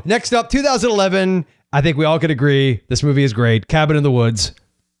right. So next up, 2011. I think we all could agree this movie is great. Cabin in the Woods.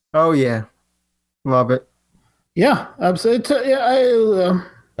 Oh yeah, love it. Yeah, absolutely. That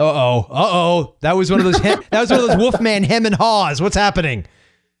was one of those. That was one of those Wolfman hem and haws. What's happening?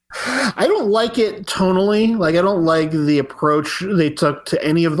 I don't like it tonally. Like, I don't like the approach they took to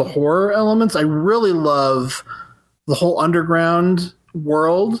any of the horror elements. I really love the whole underground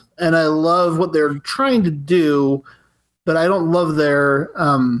world, and I love what they're trying to do, but I don't love their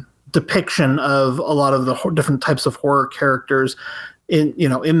depiction of a lot of the different types of horror characters in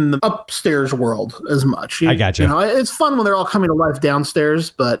the upstairs world as much. I got you. It's fun when they're all coming to life downstairs,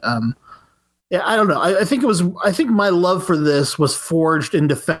 but yeah, I don't know. I think my love for this was forged in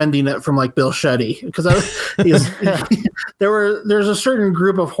defending it from like Bill Shetty, because there's a certain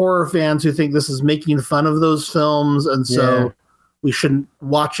group of horror fans who think this is making fun of those films, and so we shouldn't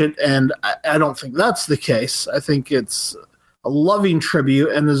watch it. And I don't think that's the case. I think it's a loving tribute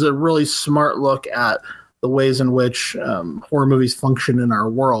and is a really smart look at the ways in which horror movies function in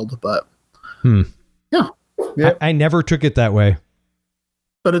our world. But yeah. I never took it that way.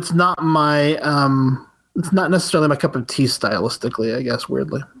 But it's not my, it's not necessarily my cup of tea stylistically, I guess,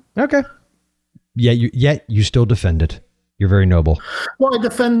 weirdly. Okay. Yet you still defend it. You're very noble. Well, I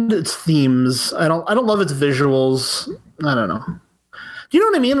defend its themes. I don't love its visuals. I don't know. Do you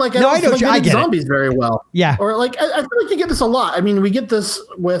know what I mean? Like, I don't feel like zombies very well. Yeah. Or like, I feel like you get this a lot. I mean, we get this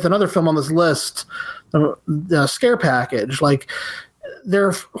with another film on this list, Scare Package. Like, there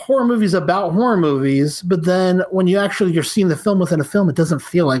are horror movies about horror movies, but then when you're seeing the film within a film, it doesn't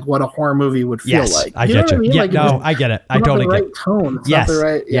feel like what a horror movie would feel Yes, like. I get you. What I mean? Yeah, Like, no, I get it. I totally the get right it. tone. It's Yes. not the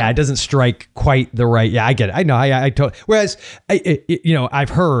right. Yeah, it doesn't strike quite the right. Yeah, I get it. I know. I totally. Whereas, I've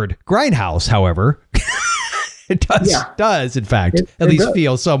heard Grindhouse, however, it does in fact at least does.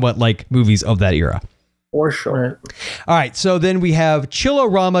 feel somewhat like movies of that era. For sure. All right, so then we have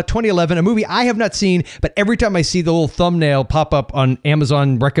Chillerama 2011, a movie I have not seen, but every time I see the little thumbnail pop up on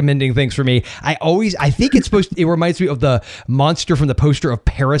Amazon recommending things for me, I think it reminds me of the monster from the poster of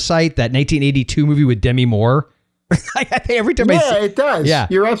Parasite, that 1982 movie with Demi Moore. I think every time I see it does. Yeah.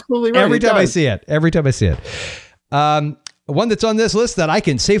 You're absolutely right. Every time I see it. One that's on this list that I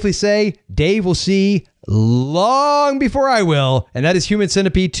can safely say Dave will see long before I will, and that is Human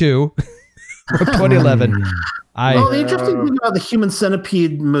Centipede 2 from 2011. Well, the interesting thing about the Human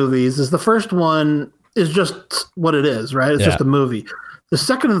Centipede movies is the first one is just what it is, right? It's just a movie. The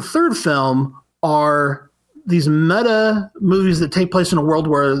second and third film are these meta movies that take place in a world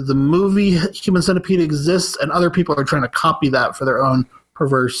where the movie Human Centipede exists and other people are trying to copy that for their own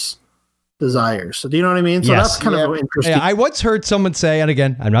perverse desires. So do you know what I mean? So that's kind of interesting. Yeah, I once heard someone say, and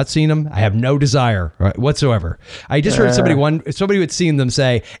again, I've not seen them. I have no desire whatsoever. I just heard somebody who had seen them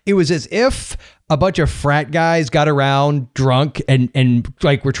say it was as if a bunch of frat guys got around drunk and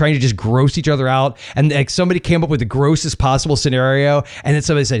like were trying to just gross each other out. And like somebody came up with the grossest possible scenario. And then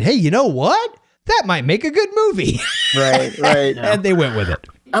somebody said, hey, you know what? That might make a good movie. Right. And they went with it.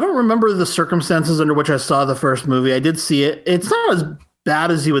 I don't remember the circumstances under which I saw the first movie. I did see it. It's not as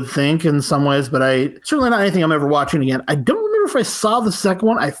bad as you would think in some ways, but certainly not anything I'm ever watching again. I don't remember if I saw the second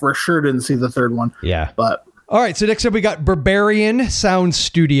one. I for sure didn't see the third one. Yeah. But all right. So next up, we got Barbarian Sound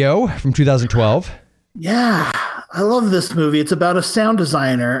Studio from 2012. Yeah, I love this movie. It's about a sound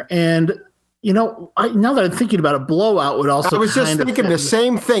designer. And, now that I'm thinking about it, Blowout would also I was just thinking the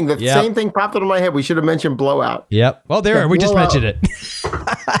same thing. The same thing popped into my head. We should have mentioned Blowout. Yep. Well, there, we just Blowout. mentioned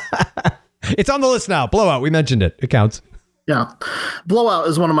it. It's on the list now. Blowout. We mentioned it. It counts. Yeah. Blowout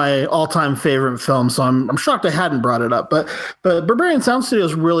is one of my all-time favorite films, so I'm shocked I hadn't brought it up. But Barbarian Sound Studio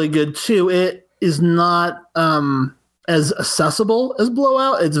is really good, too. It is not as accessible as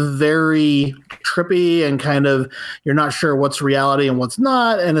Blowout. It's very trippy and kind of you're not sure what's reality and what's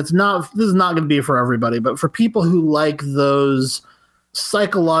not. And this is not going to be for everybody. But for people who like those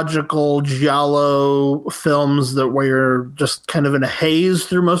psychological giallo films where you're just kind of in a haze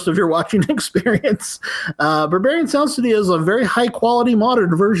through most of your watching experience, Barbarian Sound Studio is a very high quality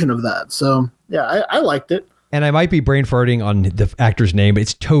modern version of that. So yeah, I liked it. And I might be brain farting on the actor's name, but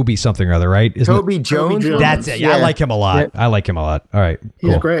it's Toby something or other, right? Toby Jones. That's it. Yeah, I like him a lot. I like him a lot. All right,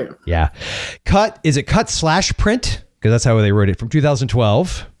 cool. He's great. Yeah. Is it cut/print? Because that's how they wrote it, from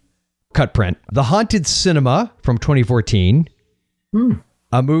 2012. Cut print. The Haunted Cinema from 2014.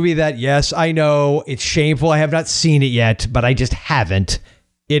 A movie that, yes, I know it's shameful. I have not seen it yet, but I just haven't.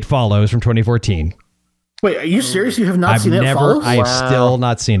 It Follows from 2014. Wait, are you serious? You have not seen It Follows? I've still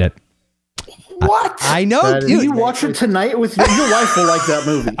not seen it. What? I know. Dude, you watch it tonight with your wife will like that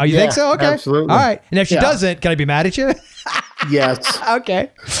movie. Oh, you think so? Okay. absolutely. All right. And if she doesn't, can I be mad at you? Yes. Okay.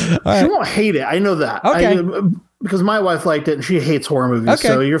 She won't hate it. I know that. Okay. Because my wife liked it and she hates horror movies.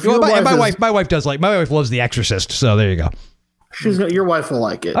 Okay. So my wife loves The Exorcist. So there you go. Your wife will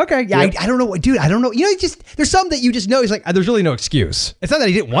like it. Okay. Yeah. Yep. I don't know. Dude, I don't know. There's some that you just know. It's like, there's really no excuse. It's not that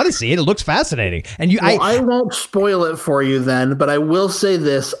I didn't want to see it. It looks fascinating. And I won't spoil it for you then, but I will say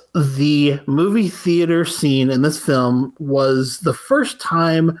this. The movie theater scene in this film was the first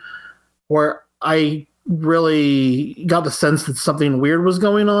time where I really got the sense that something weird was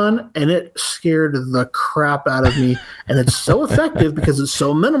going on, and it scared the crap out of me. And it's so effective because it's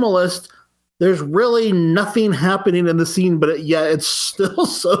so minimalist. There's really nothing happening in the scene, but it's still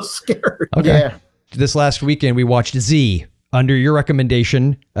so scary. Okay. Yeah. This last weekend, we watched Z under your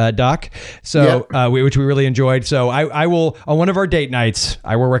recommendation, Doc. So, which we really enjoyed. So I will, on one of our date nights,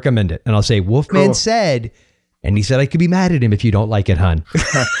 I will recommend it. And I'll say, Wolfman said, and he said I could be mad at him if you don't like it, hon.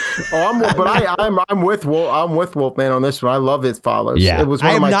 I'm with Wolfman on this one. I love It Follows. Yeah, it was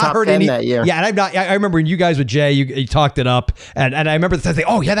one of my top 10 that year. Yeah, and I remember when you guys with Jay, you talked it up, and I remember saying,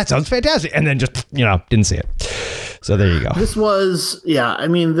 "Oh yeah, that sounds fantastic," and then just didn't see it. So there you go. This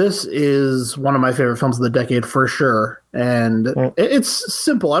is one of my favorite films of the decade for sure, and it's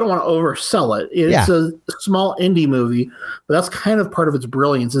simple. I don't want to oversell it. It's a small indie movie, but that's kind of part of its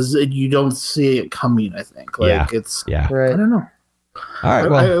brilliance is that you don't see it coming. I think I don't know. All right.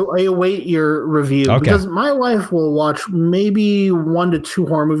 Well, I await your review because my wife will watch maybe 1 to 2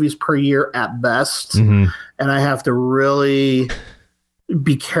 horror movies per year at best, and I have to really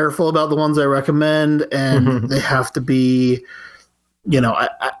be careful about the ones I recommend, and they have to be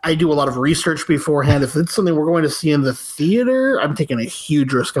I do a lot of research beforehand. If it's something we're going to see in the theater, I'm taking a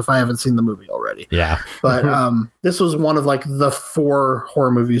huge risk if I haven't seen the movie already. Yeah. But this was one of like the 4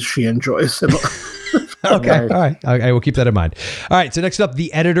 horror movies she enjoys. Okay. All right. I will keep that in mind. All right. So next up,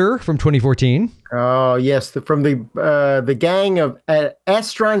 The Editor from 2014. Oh, yes. From the gang of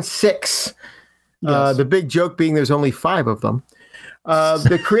Astron 6. Yes. The big joke being there's only 5 of them.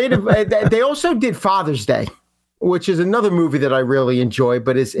 The creative, they also did Father's Day, which is another movie that I really enjoy,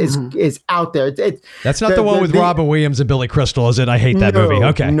 but is out there. That's not the one with Robin Williams and Billy Crystal, is it? I hate that movie.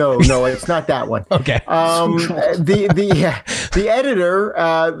 Okay. No, it's not that one. Okay. The editor,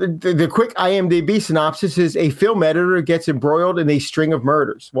 the quick IMDb synopsis is a film editor gets embroiled in a string of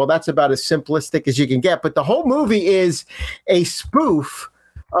murders. Well, that's about as simplistic as you can get, but the whole movie is a spoof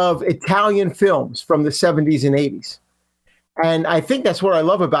of Italian films from the 70s and 80s. And I think that's what I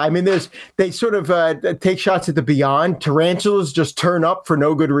love about it. I mean, they sort of take shots at the beyond. Tarantulas just turn up for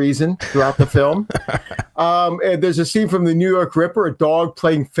no good reason throughout the film. And there's a scene from the New York Ripper. A dog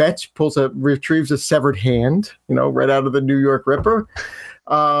playing fetch retrieves a severed hand, right out of the New York Ripper.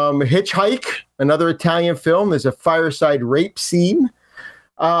 Hitchhike, another Italian film. There's a fireside rape scene.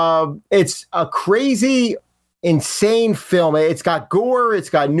 It's a crazy, insane film. It's got gore,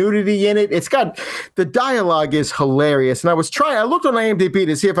 it's got nudity in it, the dialogue is hilarious. And I looked on IMDb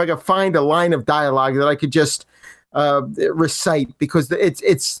to see if I could find a line of dialogue that I could just recite, because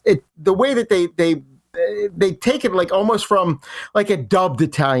it's the way that they take it like almost from like a dubbed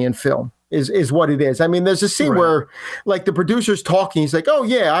Italian film is what it is. I mean, there's a scene where like the producer's talking. He's like, "Oh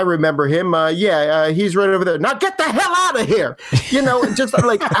yeah, I remember him. He's right over there. Now get the hell out of here!" Just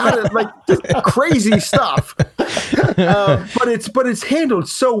like just crazy stuff. But it's handled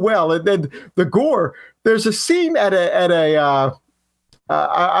so well. And then the gore. There's a scene at a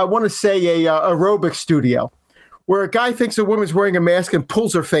I want to say a aerobic studio where a guy thinks a woman's wearing a mask and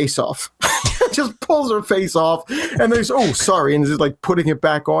pulls her face off. Just pulls her face off, and there's sorry, and just like putting it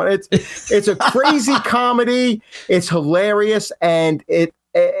back on. It's a crazy comedy. It's hilarious, and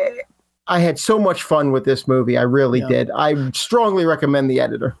I had so much fun with this movie. I really did. I strongly recommend The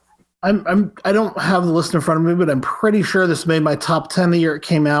Editor. I don't have the list in front of me, but I'm pretty sure this made my top 10 the year it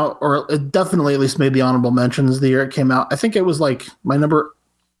came out, or it definitely at least made the honorable mentions the year it came out. I think it was like my number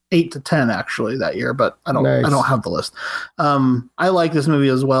 8 to 10 actually that year, but I don't have the list. I like this movie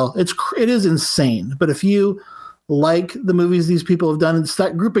as well. It is insane, but if you like the movies these people have done, it's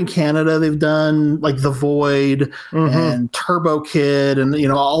that group in Canada, they've done like The Void and Turbo Kid and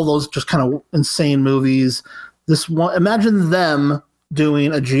all those just kind of insane movies. This one, imagine them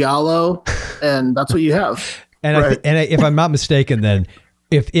doing a Giallo, and that's what you have. And if I'm not mistaken, then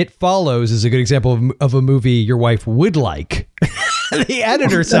if It Follows is a good example of a movie your wife would like. The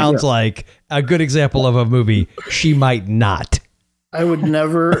Editor sounds like a good example of a movie she might not. I would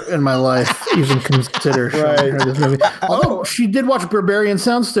never in my life even consider showing her this movie. Although she did watch Barbarian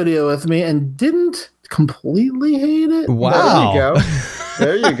Sound Studio with me and didn't completely hate it. Wow.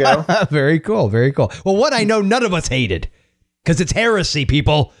 There you go. Very cool. Very cool. Well, what I know none of us hated, because it's heresy,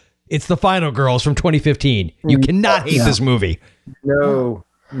 people. It's The Final Girls from 2015. You cannot hate this movie. No.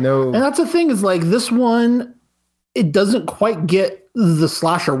 And that's the thing is like this one, it doesn't quite get the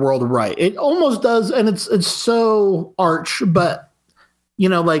slasher world right. It almost does, and it's so arch, but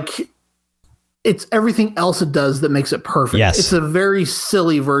it's everything else it does that makes it perfect. Yes. It's a very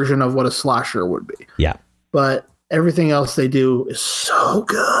silly version of what a slasher would be. Yeah. But everything else they do is so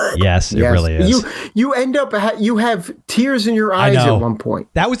good. Yes, it really is. You end up you have tears in your eyes at one point.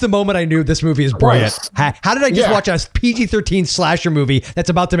 That was the moment I knew this movie is brilliant. How did I just watch a PG-13 slasher movie that's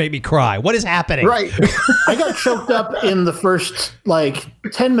about to make me cry? What is happening? Right. I got choked up in the first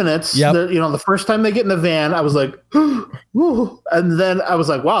 10 minutes. Yep. The first time they get in the van, I was like, woo. And then I was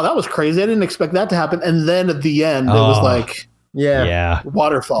like, wow, that was crazy. I didn't expect that to happen. And then at the end, it was like, yeah,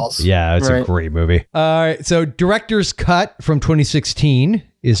 waterfalls. Yeah, it's a great movie. All right, so Director's Cut from 2016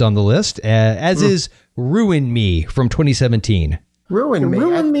 is on the list, as is Ruin Me from 2017.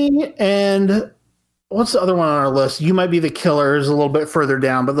 Ruin Me, and what's the other one on our list? You Might Be the Killer is a little bit further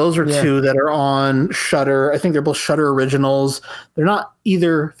down, but those are two that are on Shudder. I think they're both Shudder originals. They're not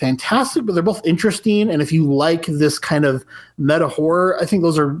either fantastic, but they're both interesting. And if you like this kind of meta horror, I think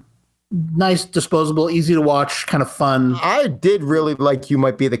those are nice, disposable, easy to watch, kind of fun. I did really like You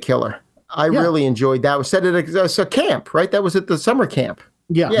Might Be the Killer. I really enjoyed that. It was set at a camp, right? That was at the summer camp.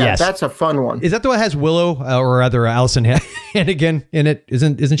 Yeah. Yes. That's a fun one. Is that the one that has Willow, or rather Allison Hannigan in it?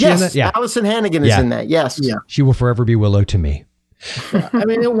 Isn't she in that? Yeah, Allison Hannigan is in that. Yes. Yeah. She will forever be Willow to me. I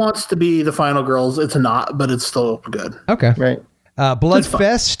mean, it wants to be The Final Girls. It's not, but it's still good. Okay. Right.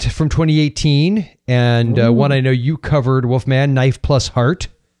 Bloodfest from 2018, and one I know you covered, Wolfman, Knife Plus Heart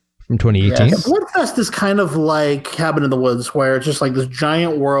from 2018. Yeah, Bloodfest is kind of like Cabin in the Woods, where it's just like this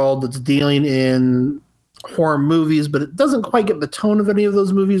giant world that's dealing in horror movies, but it doesn't quite get the tone of any of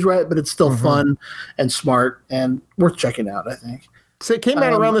those movies right, but it's still fun and smart and worth checking out, I think. So it came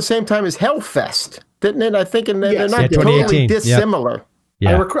out around the same time as Hellfest, didn't it? I think, and they're Yes. not Yeah, totally 2018. dissimilar.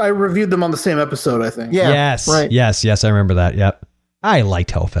 Yeah. I reviewed them on the same episode, I think. Yeah, Yes. right. Yes, I remember that. Yep. I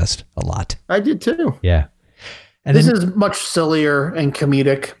liked Hellfest a lot. I did too. Yeah. And This then, is much sillier and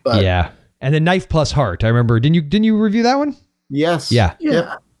comedic, but yeah. And then Knife Plus Heart. I remember. Didn't you review that one? Yes. Yeah.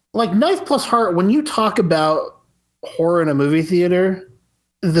 yeah. Like Knife Plus Heart, when you talk about horror in a movie theater,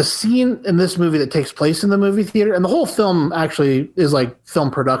 the scene in this movie that takes place in the movie theater, and the whole film actually is like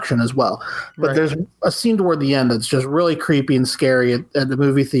film production as well. But Right. there's a scene toward the end that's just really creepy and scary at the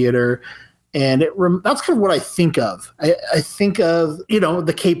movie theater. And that's kind of what I think of. I think of,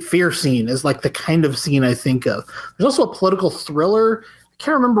 the Cape Fear scene is like the kind of scene I think of. There's also a political thriller. I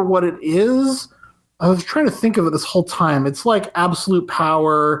can't remember what it is. I was trying to think of it this whole time. It's like Absolute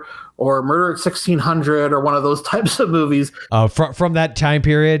Power or Murder at 1600 or one of those types of movies. From that time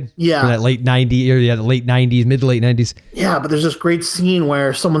period. Yeah. From that late 90s, or the late 90s, mid to late 90s. Yeah, but there's this great scene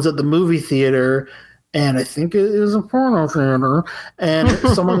where someone's at the movie theater, and I think it is a porno theater, and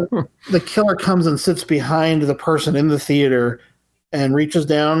the killer comes and sits behind the person in the theater and reaches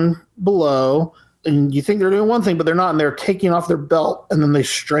down below, and you think they're doing one thing, but they're not, and they're taking off their belt, and then they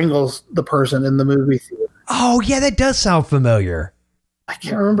strangle the person in the movie theater. Oh, yeah, that does sound familiar. I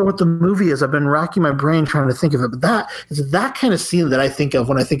can't remember what the movie is. I've been racking my brain trying to think of it, but it's that kind of scene that I think of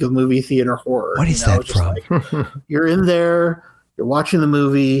when I think of movie theater horror. What is that just from? like, you're in there, you're watching the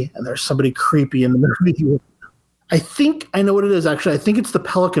movie, and there's somebody creepy in the movie. I think I know what it is, actually. I think it's the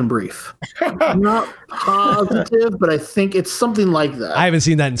Pelican Brief. I'm not positive, but I think it's something like that. I haven't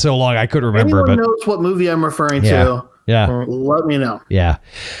seen that in so long, I couldn't remember. Anyone But knows what movie I'm referring yeah, to, yeah, let me know. yeah.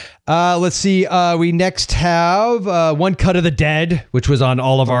 Let's see. We next have One Cut of the Dead, which was on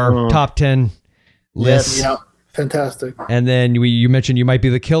all of our top 10 lists. Yeah, fantastic. And then you mentioned You Might Be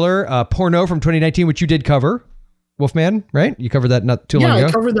the Killer, Porno from 2019, which you did cover, Wolfman, right? You covered that not too long ago. Yeah,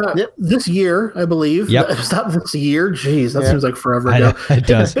 I covered that this year, I believe. Yep. Was that this year? Jeez, that seems like forever ago. It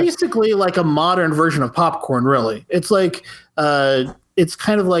does. It's basically like a modern version of popcorn, really. It's like, it's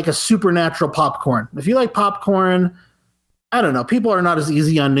kind of like a supernatural popcorn. If you like popcorn, I don't know. People are not as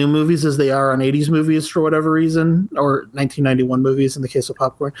easy on new movies as they are on 80s movies for whatever reason, or 1991 movies in the case of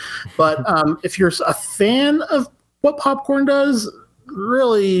popcorn. But if you're a fan of what popcorn does,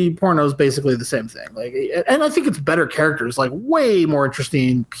 really, porno is basically the same thing. Like, and I think it's better characters, like way more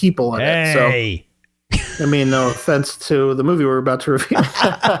interesting people in it. Hey. So, I mean, no offense to the movie we're about to review.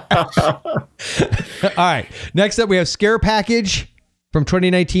 All right. Next up, we have Scare Package from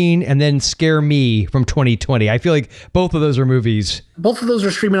 2019 and then Scare Me from 2020. I feel like both of those are movies. Both of those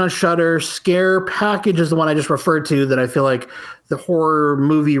are streaming on Shudder. Scare Package is the one I just referred to that I feel like the horror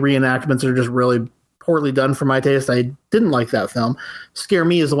movie reenactments are just really poorly done for my taste. I didn't like that film. Scare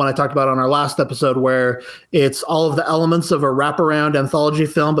Me is the one I talked about on our last episode, where it's all of the elements of a wraparound anthology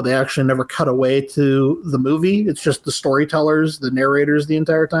film, but they actually never cut away to the movie. It's just the storytellers, the narrators the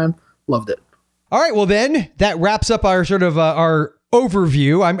entire time. Loved it. All right. Well, then that wraps up our sort of our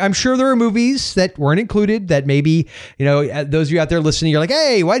overview. I'm sure there are movies that weren't included that maybe, those of you out there listening, you're like,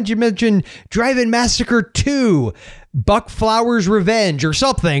 hey, why didn't you mention Drive-In Massacre 2, Buck Flowers Revenge or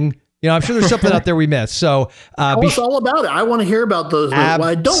something? I'm sure there's something out there we missed. So Tell us all about it. I want to hear about those. What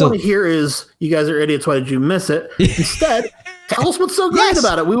I don't want to hear is, you guys are idiots. Why did you miss it? Instead, tell us what's so great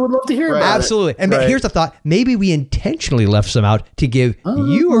about it. We would love to hear about it. Absolutely. And here's the thought. Maybe we intentionally left some out to give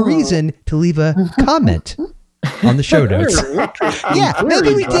you a reason to leave a comment on the show notes. Yeah,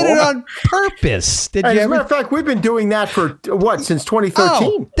 maybe we did it on purpose. Did As you a ever? matter of fact, we've been doing that for since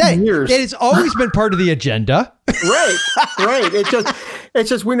 2013. Years. It's always been part of the agenda. Right. It's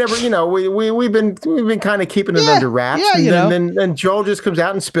just we never, we've been kind of keeping it under wraps. Yeah, and then Joel just comes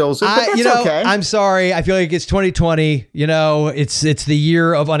out and spills it. But that's okay. I'm sorry. I feel like it's 2020. It's the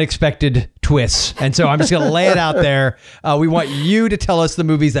year of unexpected twists, and so I'm just gonna lay it out there. We want you to tell us the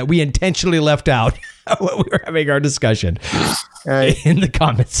movies that we intentionally left out when we were having our discussion in the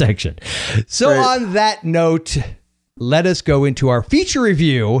comment section. So on that note, let us go into our feature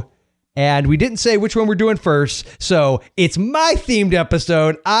review. And we didn't say which one we're doing first, so it's my themed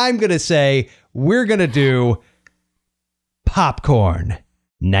episode. I'm going to say we're going to do Popcorn,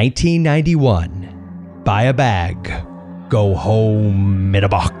 1991. Buy a bag, go home in a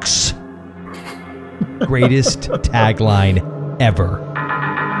box. Greatest tagline ever.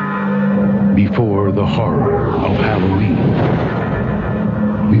 Before the horror of Halloween,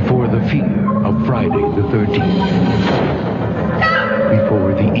 Before the fear of Friday the 13th.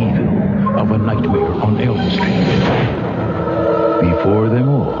 Before the evil of A Nightmare on Elm Street. Before them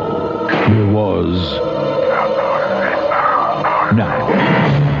all, there was... Now,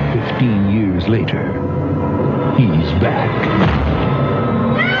 15 years later, he's back.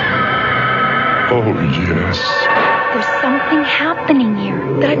 Oh, yes. There's something happening here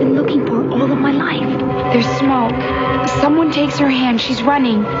that I've been looking for all of my life. There's smoke. Someone takes her hand. She's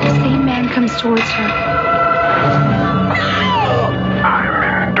running. The same man comes towards her. I'm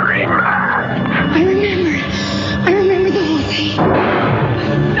in a dream. I remember the whole thing.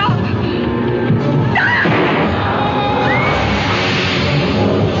 Stop!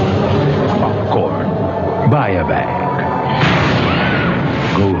 Popcorn. Buy a bag.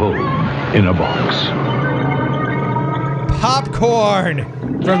 Go home in a box. Popcorn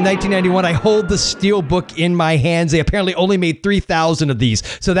from 1991. I hold the steel book in my hands. They apparently only made 3,000 of these.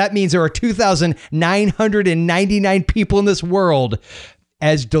 So that means there are 2,999 people in this world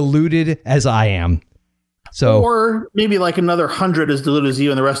as deluded as I am. So, or maybe like another 100 as deluded as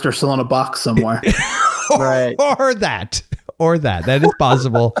you and the rest are still in a box somewhere. Right. Or that. That is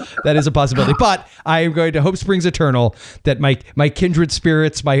possible. That is a possibility. But I am going to hope springs eternal that my kindred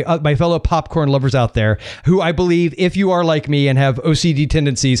spirits, my fellow popcorn lovers out there, who I believe, if you are like me and have OCD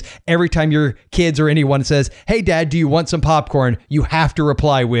tendencies, every time your kids or anyone says, "Hey, Dad, do you want some popcorn?" you have to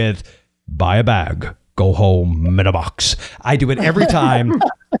reply with, "Buy a bag. Go home in a box." I do it every time.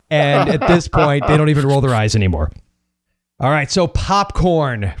 And at this point, they don't even roll their eyes anymore. All right, so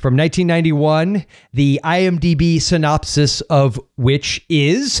Popcorn from 1991, the IMDb synopsis of which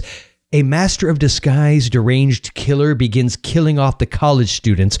is: a master of disguise deranged killer begins killing off the college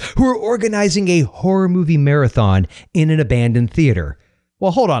students who are organizing a horror movie marathon in an abandoned theater.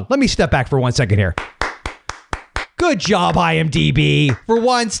 Well, hold on. Let me step back for 1 second here. Good job, IMDb. For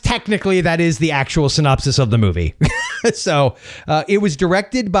once, technically, that is the actual synopsis of the movie. So it was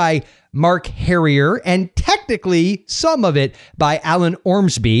directed by Mark Harrier, and technically some of it by Alan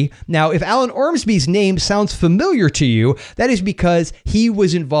Ormsby. Now, if Alan Ormsby's name sounds familiar to you, that is because he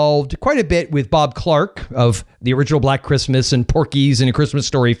was involved quite a bit with Bob Clark of the original Black Christmas and Porky's and A Christmas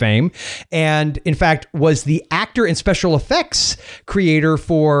Story fame, and in fact was the actor and special effects creator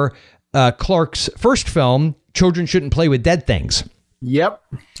for Clark's first film, Children Shouldn't Play with Dead Things. Yep,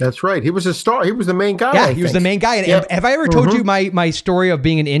 that's right. He was a star. He was the main guy. Yeah, he was the main guy. And yep. Have I ever told you my story of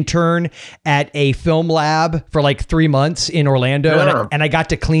being an intern at a film lab for like 3 months in Orlando, and I got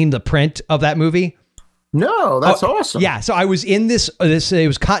to clean the print of that movie? No, that's awesome. Yeah, so I was in this it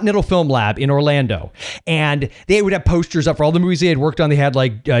was Continental Film Lab in Orlando, and they would have posters up for all the movies they had worked on. They had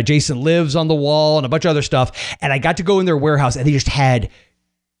like Jason Lives on the wall and a bunch of other stuff, and I got to go in their warehouse, and they just had...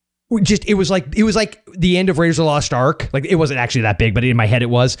 it was like the end of Raiders of the Lost Ark. Like, it wasn't actually that big, but in my head it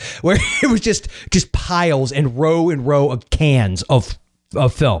was, where it was just piles and row of cans of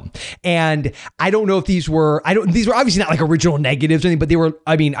film. And I don't know if these were obviously not like original negatives or anything, but they were,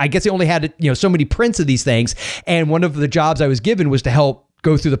 I mean, I guess they only had, so many prints of these things. And one of the jobs I was given was to help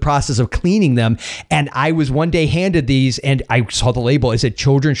go through the process of cleaning them. And I was one day handed these, and I saw the label. It said,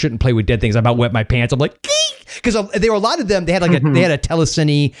 "Children Shouldn't Play with Dead Things." I about wet my pants. I'm like, because there were a lot of them. They had like they had a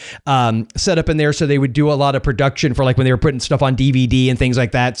telecine set up in there, so they would do a lot of production for like when they were putting stuff on DVD and things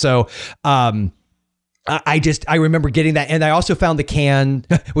like that. So I remember getting that, and I also found the can,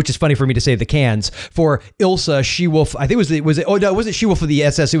 which is funny for me to say the cans, for Ilsa She-Wolf. I think it wasn't She-Wolf of the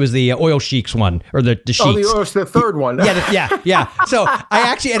SS. It was the Oil Sheiks one, or the Sheiks. Oh, the third one. Yeah. So I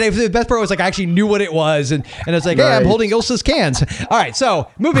actually, and the best part was like I actually knew what it was, and I was like, hey, I'm holding Ilsa's cans. All right, so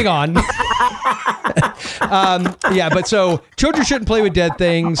moving on. But so Children Shouldn't Play with Dead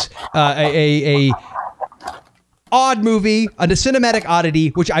Things. A odd movie, a cinematic oddity,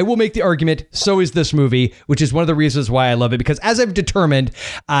 which I will make the argument, so is this movie, which is one of the reasons why I love it, because as I've determined,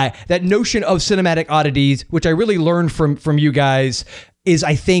 that notion of cinematic oddities, which I really learned from you guys, is,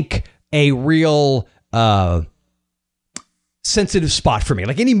 I think, a real sensitive spot for me.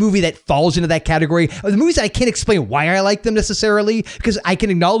 Like any movie that falls into that category, the movies that I can't explain why I like them necessarily, because I can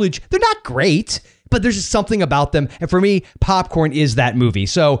acknowledge they're not great, but there's just something about them. And for me, Popcorn is that movie.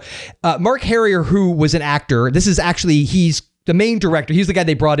 So Mark Harrier, who was an actor, he's the main director. He's the guy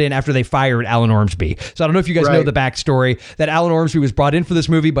they brought in after they fired Alan Ormsby. So I don't know if you guys know the backstory, that Alan Ormsby was brought in for this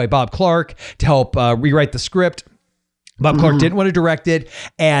movie by Bob Clark to help rewrite the script. Bob Clark didn't want to direct it,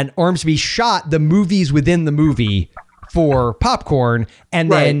 and Ormsby shot the movies within the movie for popcorn.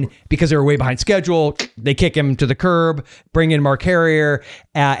 And then because they were way behind schedule, they kick him to the curb, bring in Mark Harrier.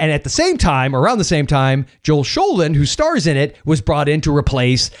 And at the same time, around the same time, Joel Sholin, who stars in it, was brought in to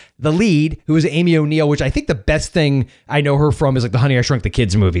replace the lead, who is Amy O'Neill, which I think the best thing I know her from is like the Honey, I Shrunk the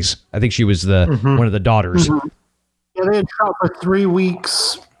Kids movies. I think she was the one of the daughters. Yeah, they had shot for 3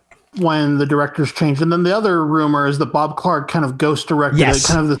 weeks when the directors changed. And then the other rumor is that Bob Clark kind of ghost directed it,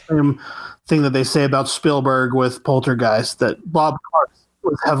 kind of the same thing that they say about Spielberg with Poltergeist, that Bob Clark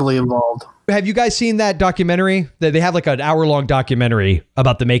was heavily involved. Have you guys seen that documentary? They have like an hour-long documentary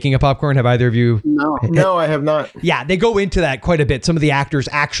about the making of Popcorn. Have either of you? No, I have not. Yeah, they go into that quite a bit. Some of the actors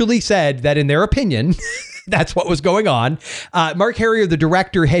actually said that in their opinion, that's what was going on. Mark Harrier, the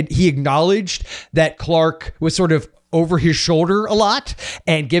director, he acknowledged that Clark was sort of over his shoulder a lot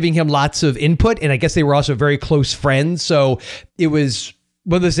and giving him lots of input. And I guess they were also very close friends. So it was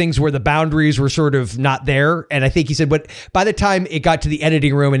one of those things where the boundaries were sort of not there. And I think he said, but by the time it got to the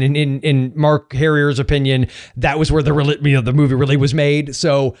editing room, and in Mark Harrier's opinion, that was where the movie really was made.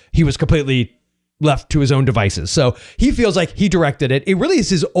 So he was completely left to his own devices. So he feels like he directed it. It really is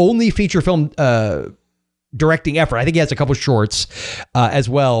his only feature film directing effort. I think he has a couple shorts as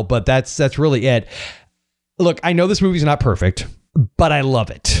well, but that's really it. Look, I know this movie's not perfect, but I love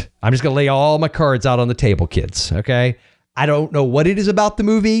it. I'm just going to lay all my cards out on the table, kids. Okay. I don't know what it is about the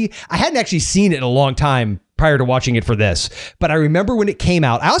movie. I hadn't actually seen it in a long time prior to watching it for this, but I remember when it came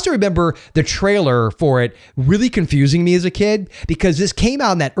out. I also remember the trailer for it really confusing me as a kid, because this came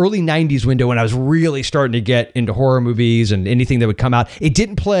out in that early 90s window when I was really starting to get into horror movies and anything that would come out. It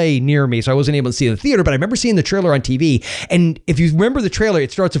didn't play near me, so I wasn't able to see it in the theater, but I remember seeing the trailer on TV. And if you remember the trailer,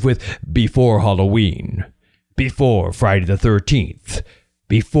 it starts off with "Before Halloween, before Friday the 13th,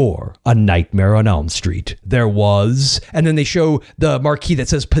 before A Nightmare on Elm Street, there was," and then they show the marquee that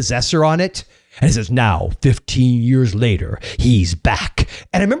says "Possessor" on it. And it says, "Now, 15 years later, he's back."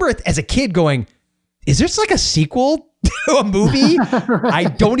 And I remember as a kid going, is this like a sequel to a movie I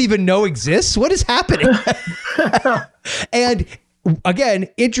don't even know exists? What is happening? And again,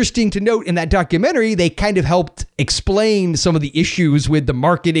 interesting to note, in that documentary, they kind of helped explain some of the issues with the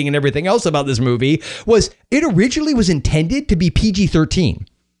marketing and everything else about this movie. Was it originally was intended to be PG-13.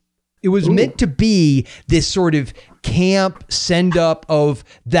 It was meant to be this sort of camp send up of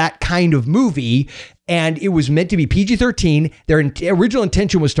that kind of movie. And it was meant to be PG-13. Their original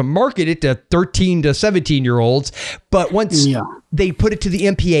intention was to market it to 13 to 17 year olds. But once they put it to the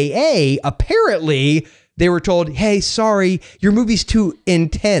MPAA, apparently they were told, "Hey, sorry, your movie's too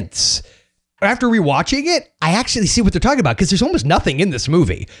intense." After rewatching it, I actually see what they're talking about, because there's almost nothing in this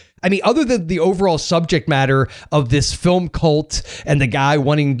movie. I mean, other than the overall subject matter of this film cult and the guy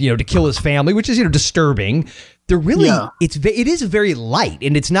wanting, to kill his family, which is, disturbing. They're really, it is very light,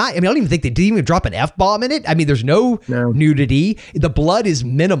 and it's not, I don't even think they didn't even drop an F-bomb in it. I mean, there's no nudity. The blood is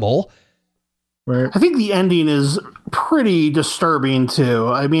minimal. Right. I think the ending is pretty disturbing too.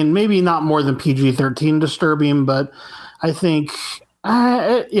 I mean, maybe not more than PG-13 disturbing, but I think,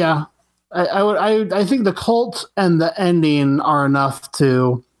 I think the cult and the ending are enough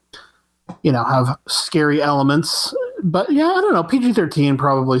to, have scary elements. But I don't know. PG-13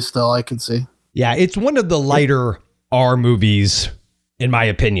 probably still, I could see. Yeah, it's one of the lighter R movies, in my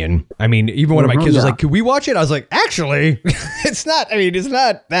opinion. I mean, even one of my kids was like, "Could we watch it?" I was like, actually, it's not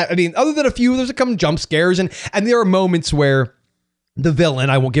that. I mean, other than a few, there's a couple jump scares, and there are moments where the villain,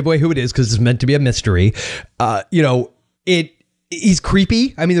 I won't give away who it is because it's meant to be a mystery, he's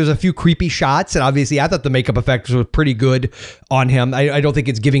creepy. I mean, there's a few creepy shots, and obviously I thought the makeup effects were pretty good on him. I don't think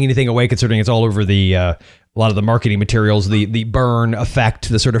it's giving anything away, considering it's all over a lot of the marketing materials, the burn effect,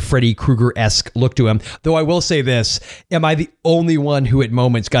 the sort of Freddy Krueger-esque look to him. Though I will say this, am I the only one who at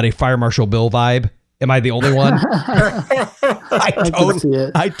moments got a Fire Marshal Bill vibe? Am I the only one?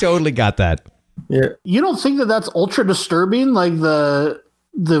 I totally got that. Yeah. You don't think that that's ultra disturbing? Like the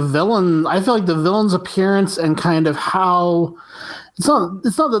villain, I feel like the villain's appearance and kind of how it's not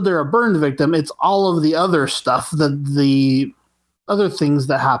that they're a burned victim, it's all of the other stuff, the other things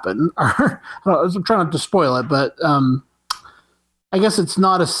that happen are, I'm trying not to spoil it, but I guess it's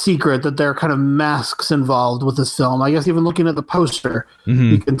not a secret that there are kind of masks involved with this film. I guess even looking at the poster,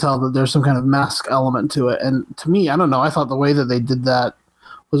 you can tell that there's some kind of mask element to it. And to me, I don't know, I thought the way that they did that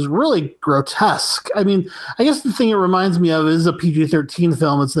was really grotesque. I mean, I guess the thing it reminds me of is a PG-13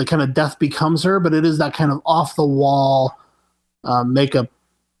 film. It's the kind of Death Becomes Her, but it is that kind of off-the-wall makeup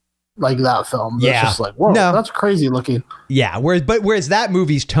like that film. It's just like, whoa, that's crazy looking. Yeah, whereas that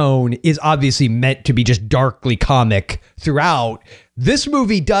movie's tone is obviously meant to be just darkly comic throughout. This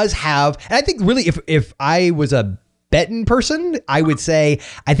movie does have, and I think really if I was a Tibetan person, I would say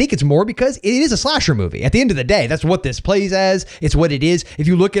I think it's more because it is a slasher movie. At the end of the day, that's what this plays as. It's what it is. If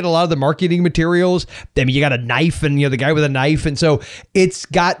you look at a lot of the marketing materials, I mean, you got a knife and the guy with a knife, and so it's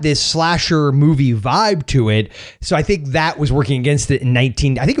got this slasher movie vibe to it. So I think that was working against it in I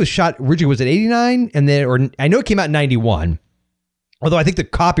think it was shot originally, was it 89, and then, or I know it came out in 91. Although I think the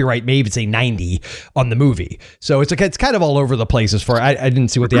copyright may even say 90 on the movie. So it's kind of all over the place as far. I didn't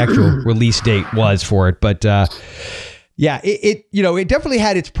see what the actual release date was for it. But yeah, it definitely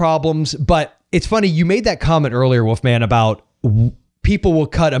had its problems. But it's funny, you made that comment earlier, Wolfman, about people will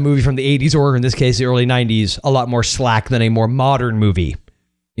cut a movie from the 80s, or in this case, the early 90s, a lot more slack than a more modern movie.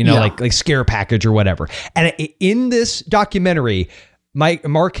 Like Scare Package or whatever. And in this documentary,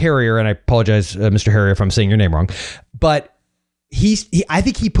 Mark Harrier, and I apologize, Mr. Harrier, if I'm saying your name wrong, but I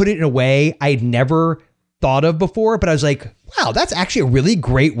think he put it in a way I'd never thought of before, but I was like, wow, that's actually a really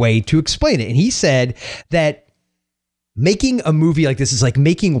great way to explain it. And he said that making a movie like this is like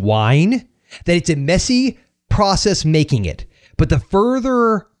making wine, that it's a messy process making it. But the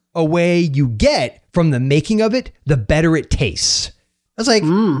further away you get from the making of it, the better it tastes. I was like,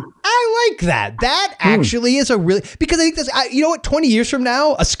 I like that. That actually is a really, because I think that's, 20 years from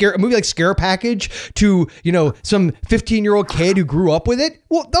now, a movie like Scare Package to, some 15-year-old kid who grew up with it,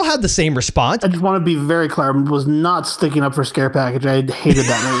 well, they'll have the same response. I just want to be very clear. I was not sticking up for Scare Package. I hated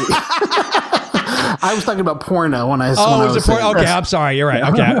that movie. I was talking about porno when I was saying okay, I'm sorry. You're right.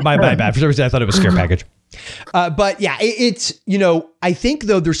 Okay, my bad. For some reason, I thought it was Scare Package. But yeah, it's, I think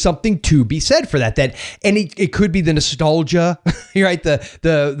though there's something to be said for that, and it could be the nostalgia, right?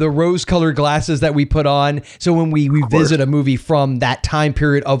 The rose colored glasses that we put on. So when we revisit a movie from that time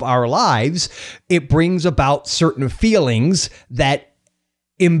period of our lives, it brings about certain feelings that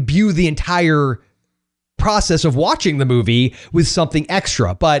imbue the entire process of watching the movie with something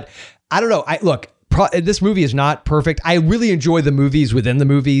extra. But I don't know. This movie is not perfect. I really enjoy the movies within the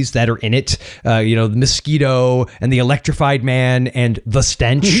movies that are in it. The Mosquito and the Electrified Man and The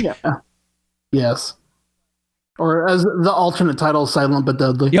Stench. Yeah. Yes. Or as the alternate title, Silent but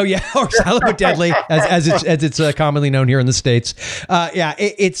Deadly. Oh yeah, or Silent but Deadly, as it's commonly known here in the States. But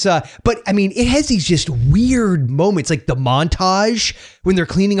I mean, it has these just weird moments, like the montage when they're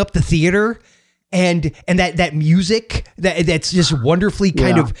cleaning up the theater. And that music that's just wonderfully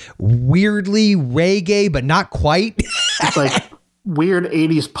kind of weirdly reggae, but not quite. It's like weird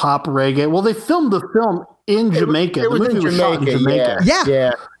 80s pop reggae. Well, they filmed the film in Jamaica. It was in Jamaica.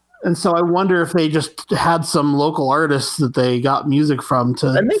 Yeah. And so I wonder if they just had some local artists that they got music from to.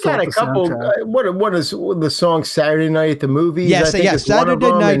 And they got a couple. What is the song "Saturday Night at the Movies"? Yes,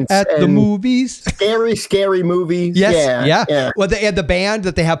 Saturday Night at the Movies. Scary movies. Yes, yeah. Well, they had the band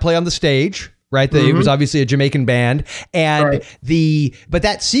that they have play on the stage. Right. It was obviously a Jamaican band. And but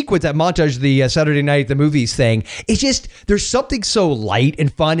that sequence, that montage, the Saturday Night at the Movies thing, it's just, there's something so light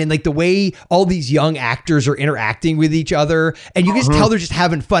and fun. And like the way all these young actors are interacting with each other, and you can just tell they're just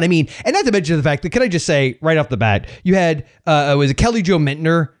having fun. I mean, and not to mention the fact that, can I just say right off the bat, you had, was it Kelly Jo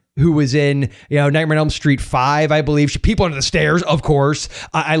Mintner, who was in, Nightmare on Elm Street 5, I believe. People Under the Stairs, of course.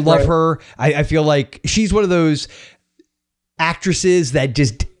 I love her. I feel like she's one of those actresses that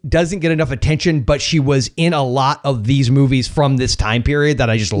just doesn't get enough attention, but she was in a lot of these movies from this time period that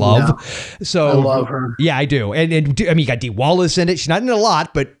I just love. Yeah. So I love her. Yeah, I do. And I mean, you got Dee Wallace in it. She's not in a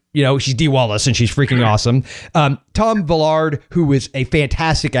lot, but she's Dee Wallace and she's freaking awesome. Tom Villard, who is a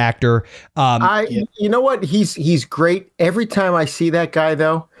fantastic actor. You know what? He's great. Every time I see that guy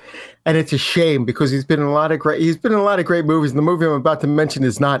though, and it's a shame because he's been in a lot of great movies. And the movie I'm about to mention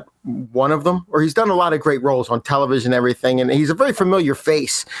is not one of them, or he's done a lot of great roles on television, everything. And he's a very familiar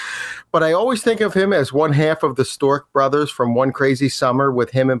face, but I always think of him as one half of the Stork brothers from One Crazy Summer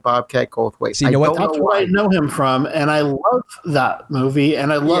with him and Bobcat Goldthwait. So that's where I know him from. And I love that movie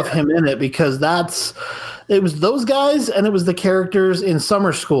and I love him in it because it was those guys and it was the characters in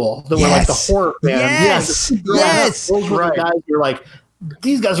Summer School that were like the horror band. Yes. Those were the guys you're like,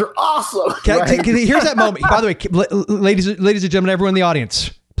 these guys are awesome. Here's that moment. By the way, ladies and gentlemen, everyone in the audience,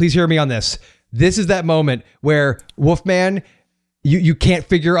 please hear me on this. This is that moment where Wolfman, you can't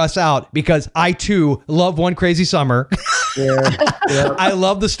figure us out because I too love One Crazy Summer. Yeah. I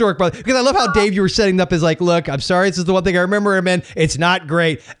love the Stork Brothers because I love how Dave, you were setting up as like, look, I'm sorry, this is the one thing I remember him in. It's not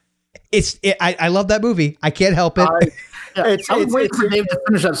great. I love that movie. I can't help it. I was waiting for Dave to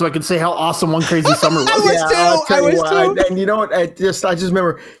finish that so I could say how awesome One Crazy Summer was. I was too. And you know what? I just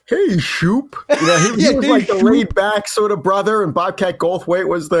remember, hey, Shoop. He was like the laid back sort of brother, and Bobcat Goldthwait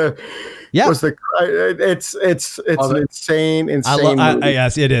was the. Yeah, it's an insane movie.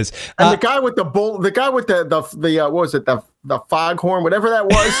 Yes, it is. And the guy with the what was it, the foghorn, whatever that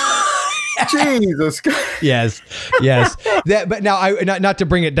was. Jesus. Yes. But now, not to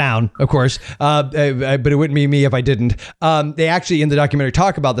bring it down, of course, but it wouldn't be me if I didn't. They actually in the documentary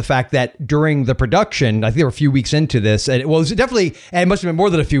talk about the fact that during the production, I think they were a few weeks into this, and it was definitely, and it must have been more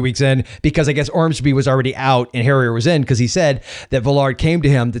than a few weeks in, because I guess Ormsby was already out and Harrier was in, because he said that Villard came to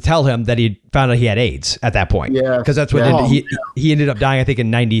him to tell him that he found out he had AIDS at that point. Yeah, because that's what he ended up dying, I think, in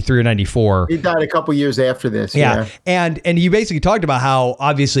 93 or 94. He died a couple years after this. Yeah. And he basically talked about how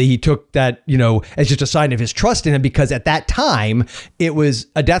obviously he took that, as just a sign of his trust in him, because at that time it was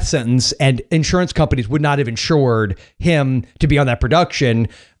a death sentence and insurance companies would not have insured him to be on that production.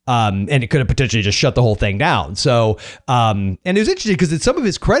 And it could have potentially just shut the whole thing down. So, and it was interesting because in some of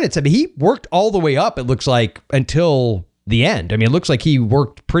his credits, I mean, he worked all the way up, it looks like, until the end. I mean, it looks like he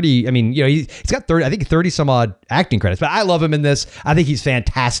worked pretty, he's got 30 some odd acting credits, but I love him in this. I think he's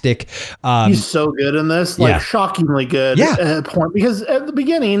fantastic. He's so good in this, shockingly good at a point, because at the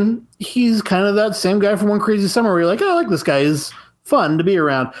beginning, he's kind of that same guy from One Crazy Summer where you're like, oh, I like this guy, he's fun to be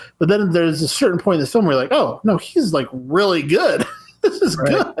around. But then there's a certain point in the film where you're like, oh, no, he's like really good. This is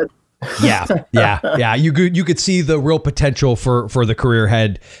good. Yeah. You could see the real potential for the career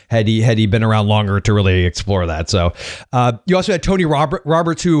had he been around longer to really explore that. So you also had Tony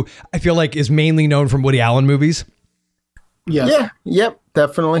Roberts, who I feel like is mainly known from Woody Allen movies. Yes. Yeah. Yep.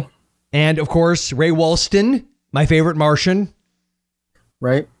 Definitely. And of course, Ray Walston, my favorite Martian.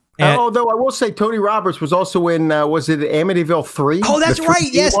 Right. Although I will say Tony Roberts was also in, was it Amityville 3? Oh, that's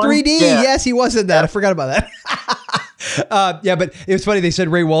right. Yes, 3D. Yeah. Yes, he was in that. I forgot about that. But it was funny. They said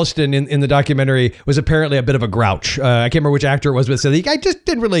Ray Walston in the documentary was apparently a bit of a grouch. I can't remember which actor it was, but said I just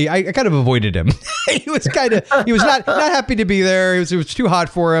didn't really. I kind of avoided him. He was not happy to be there. It was too hot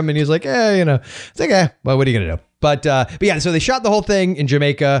for him, and he was like, it's like, well, what are you gonna do? But yeah, so they shot the whole thing in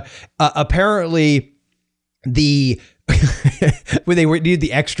Jamaica. Apparently, when they needed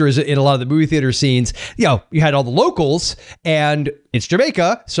the extras in a lot of the movie theater scenes, you had all the locals, and it's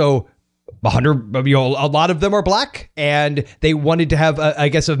Jamaica, so a lot of them are black, and they wanted to have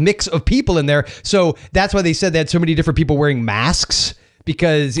a mix of people in there. So that's why they said they had so many different people wearing masks,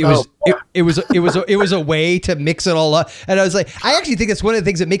 because it was a way to mix it all up. And I was like, I actually think that's one of the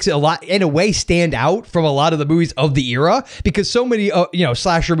things that makes it a lot, in a way, stand out from a lot of the movies of the era, because so many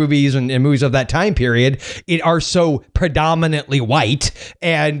slasher movies and movies of that time period are so predominantly white.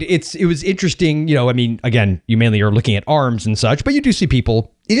 And it was interesting, again, you mainly are looking at arms and such, but you do see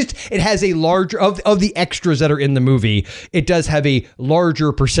people. It has a larger of the extras that are in the movie. It does have a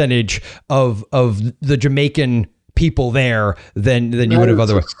larger percentage of the Jamaican people there than you would have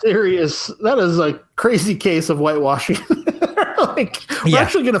otherwise. That is a crazy case of whitewashing. We're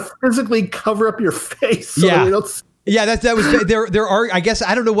actually going to physically cover up your face. So we don't see. Yeah, that was there are, I guess,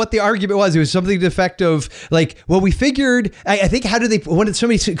 I don't know what the argument was. It was something to the effect of we figured, I think,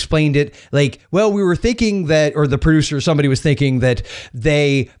 somebody explained it, we were thinking that, or the producer or somebody was thinking that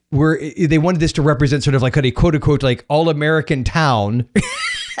they wanted this to represent sort of like a quote unquote all American town.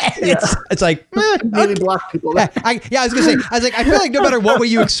 It's like many black people. I was gonna say, I feel like no matter what way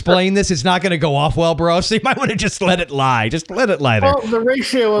you explain this, it's not gonna go off well, bro. So you might want to just let it lie. Just let it lie there. Well, the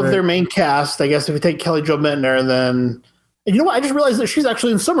ratio of their main cast, I guess, if we take Kelly Jo Mettner, and then. And you know what? I just realized that she's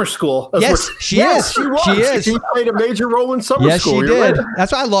actually in Summer School. Yes, she is. She was. She played a major role in Summer School. Yes, she did. Right.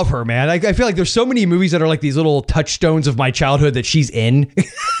 That's why I love her, man. I feel like there's so many movies that are like these little touchstones of my childhood that she's in.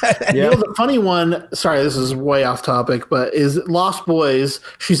 The funny one, sorry, this is way off topic, but is Lost Boys.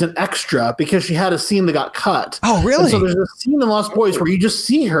 She's an extra because she had a scene that got cut. Oh, really? And so there's a scene in Lost Boys where you just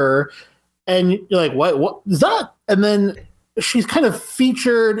see her and you're like, what is that? And then she's kind of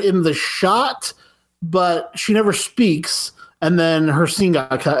featured in the shot, but she never speaks, and then her scene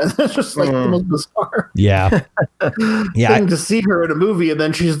got cut. And that's just the most bizarre thing to see her in a movie, and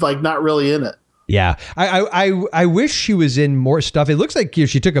then she's not really in it. Yeah, I wish she was in more stuff. It looks like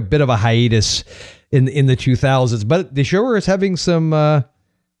she took a bit of a hiatus in the 2000s, but they show her as having some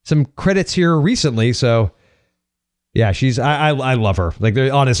credits here recently. So yeah, I love her.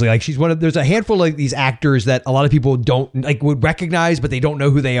 Honestly, she's one of, there's a handful of these actors that a lot of people don't would recognize, but they don't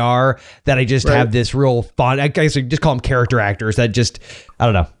know who they are, that I just have this real fun, I guess I just call them character actors that just, I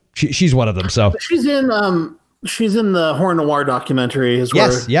don't know. She's one of them. So she's in the Horror Noir documentary as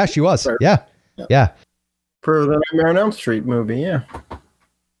well. Yes. Yeah, she was. Yeah. For the Nightmare on Elm Street movie. Yeah.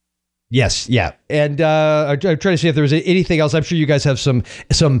 Yes, yeah. And I'm trying to see if there was anything else. I'm sure you guys have some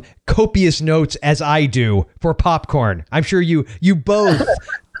copious notes, as I do, for popcorn. I'm sure you both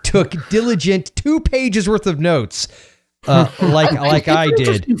took diligent 2 pages worth of notes, like I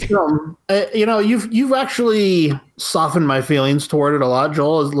did. You've actually softened my feelings toward it a lot,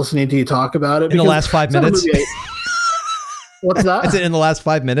 Joel, is listening to you talk about it. In the last 5 minutes? What's that? Is it in the last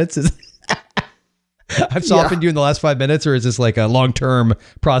 5 minutes? I've softened you in the last 5 minutes, or is this like a long-term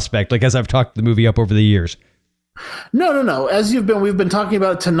prospect? Like as I've talked the movie up over the years. No. As we've been talking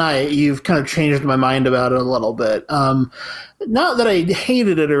about it tonight, you've kind of changed my mind about it a little bit. Not that I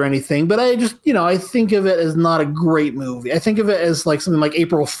hated it or anything, but I just, I think of it as not a great movie. I think of it as like something like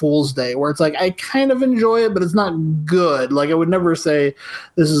April Fool's Day, where it's like, I kind of enjoy it, but it's not good. Like I would never say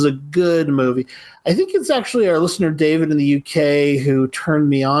this is a good movie. I think it's actually our listener, David in the UK, who turned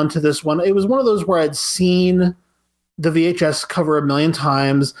me on to this one. It was one of those where I'd seen the VHS cover a million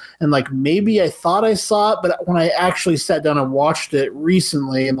times, and like maybe I thought I saw it, but when I actually sat down and watched it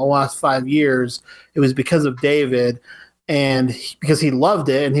recently in the last 5 years, it was because of David, and because he loved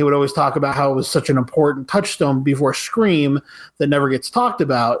it, and he would always talk about how it was such an important touchstone before Scream that never gets talked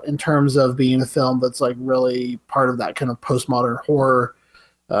about in terms of being a film that's like really part of that kind of postmodern horror.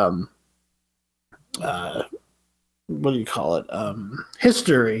 What do you call it?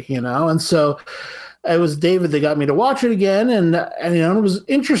 History, and so. It was David that got me to watch it again, and it was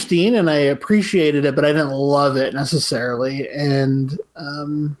interesting, and I appreciated it, but I didn't love it necessarily, and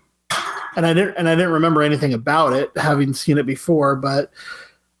I didn't remember anything about it, having seen it before. But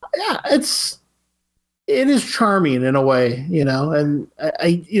yeah, it is charming in a way, and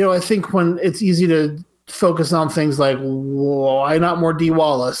I think when it's easy to focus on things like why not more Dee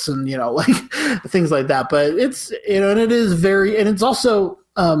Wallace and like things like that, but it's and it is very, and it's also.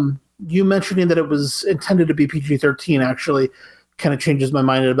 You mentioning that it was intended to be PG-13 actually kind of changes my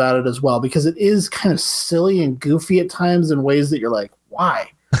mind about it as well, because it is kind of silly and goofy at times in ways that you're like, why?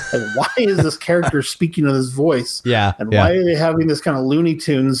 Like, why is this character speaking in this voice? Yeah. And why are they having this kind of Looney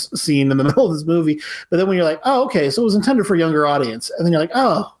Tunes scene in the middle of this movie? But then when you're like, oh, okay, so it was intended for a younger audience. And then you're like,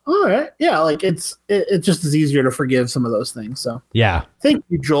 oh, all right. Yeah, like it just is easier to forgive some of those things. So yeah. Thank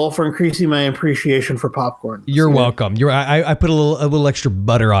you, Joel, for increasing my appreciation for popcorn. You're welcome. I put a little extra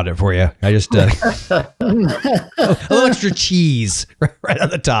butter on it for you. I just a little extra cheese right on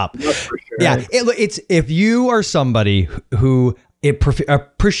the top. Sure. Yeah. It's if you are somebody who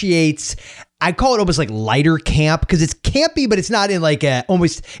appreciates, I call it almost like lighter camp, because it's campy, but it's not in like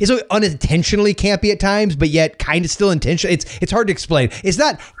it's unintentionally campy at times, but yet kind of still intentional. It's hard to explain. It's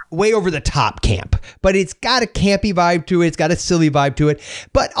not way over the top camp, but it's got a campy vibe to it. It's got a silly vibe to it.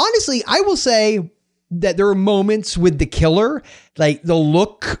 But honestly, I will say that there are moments with the killer, like the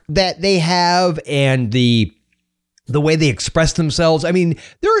look that they have and the way they express themselves. I mean,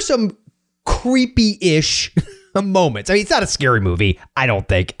 there are some creepy-ish moments. I mean, it's not a scary movie, I don't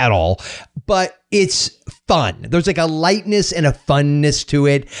think, at all, but it's fun. There's like a lightness and a funness to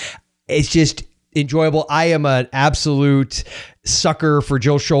it. It's just enjoyable. I am an absolute sucker for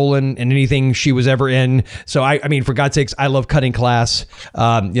Jill Schoelen and anything she was ever in. So I mean, for God's sakes, I love Cutting Class.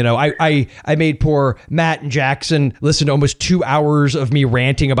 I made poor Matt and Jackson listen to almost 2 hours of me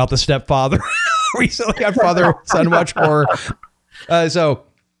ranting about The Stepfather recently on Father Son Watch Horror. So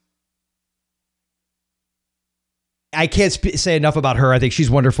I can't say enough about her. I think she's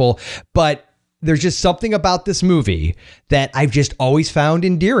wonderful, but there's just something about this movie that I've just always found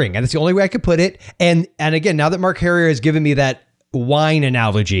endearing, and it's the only way I could put it. And again, now that Mark Harrier has given me that wine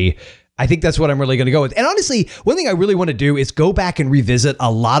analogy, I think that's what I'm really going to go with. And honestly, one thing I really want to do is go back and revisit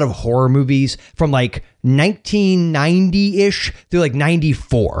a lot of horror movies from like 1990-ish through like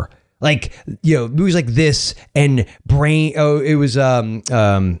 94. Like, movies like this and Brain. Oh, it was, why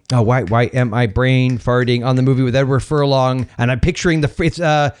am I brain farting on the movie with Edward Furlong? And I'm picturing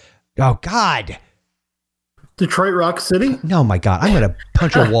oh God. Detroit Rock City? No, my God. I'm going to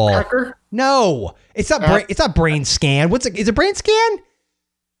punch a wall. Hacker? No, it's not Brain Scan. Is it Brain Scan?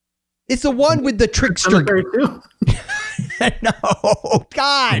 It's the one with the trickster. No,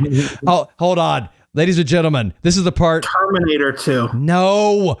 God. Oh, hold on. Ladies and gentlemen, this is the part. Terminator 2.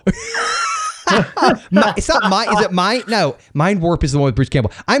 No. It's not mine. Is it mine? No. Mind Warp is the one with Bruce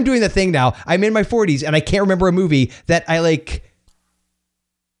Campbell. I'm doing the thing now. I'm in my 40s and I can't remember a movie that I like.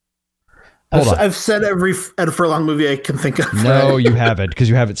 I've said every Ed Furlong movie I can think of. No, you haven't, because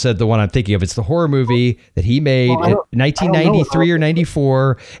you haven't said the one I'm thinking of. It's the horror movie that he made in 1993 or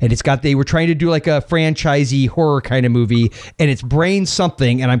 94, and they were trying to do like a franchisee horror kind of movie, and it's Brain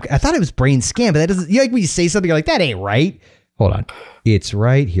something, and I thought it was Brain Scan, but that doesn't. Like when you say something, you're like, that ain't right. Hold on, it's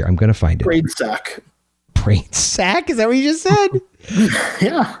right here. I'm gonna find it. Brain Sack. Brain Sack? Is that what you just said?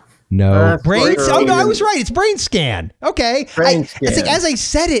 Yeah. No, Brain. Oh no, I was right. It's Brain Scan. Okay, it's like as I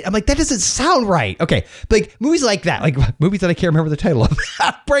said it, I'm like, that doesn't sound right. Okay, but like movies like that, like movies that I can't remember the title of.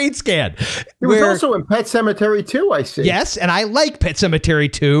 Brain Scan. It was also in Pet Sematary 2, I see. Yes, and I like Pet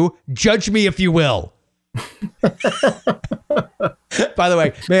Sematary 2. Judge me if you will. By the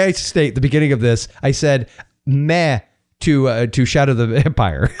way, may I state the beginning of this? I said meh to Shadow the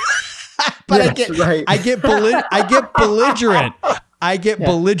Empire. But Yes, right. I get belligerent. I get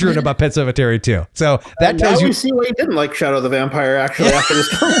belligerent about Pet Sematary too. So that now tells you we see why you didn't like Shadow of the Vampire actually after this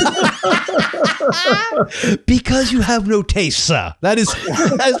film. because you have no taste, sir. That's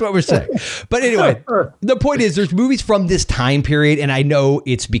what we're saying. But anyway, the point is there's movies from this time period, and I know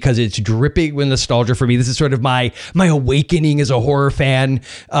it's because it's dripping with nostalgia for me. This is sort of my awakening as a horror fan,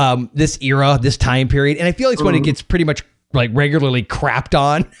 this era, this time period. And I feel like it's when it gets pretty much like regularly crapped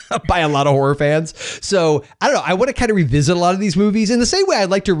on by a lot of horror fans. So I don't know. I want to kind of revisit a lot of these movies in the same way I'd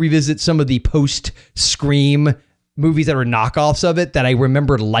like to revisit some of the post-Scream movies that are knockoffs of it that I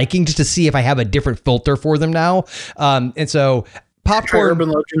remember liking, just to see if I have a different filter for them now. And so Popcorn, Urban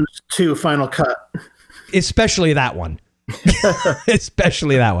Legends 2 Final Cut. especially that one.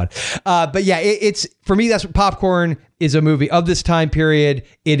 Especially that one. But yeah, it's for me, that's what Popcorn is, a movie of this time period.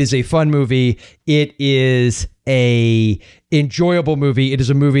 It is a fun movie. It is a enjoyable movie. It is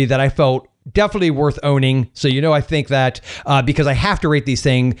a movie that I felt definitely worth owning. So, I think that because I have to rate these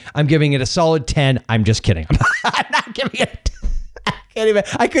things, I'm giving it a solid 10. I'm just kidding. I'm not giving it.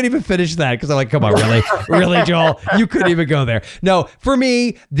 I couldn't even finish that because I'm like, come on, really, Joel? You couldn't even go there. No, for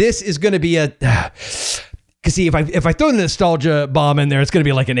me, this is going to be a... Because see, if I throw the nostalgia bomb in there, it's going to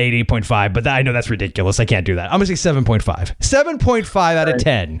be like an 8.5, but I know that's ridiculous. I can't do that. I'm going to say 7.5. 7.5 out of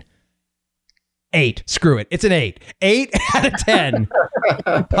 10. 8. Screw it. It's an 8. 8 out of 10.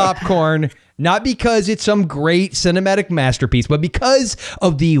 Popcorn. Not because it's some great cinematic masterpiece, but because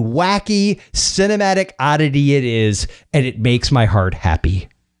of the wacky cinematic oddity it is, and it makes my heart happy.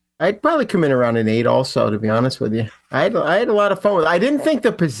 I'd probably come in around an 8 also, to be honest with you. I had a lot of fun with it. I didn't think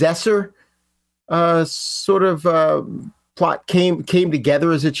the Possessor sort of plot came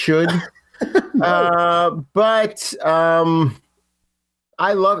together as it should. But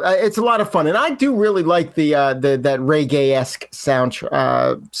I love it's a lot of fun, and I do really like the that reggae-esque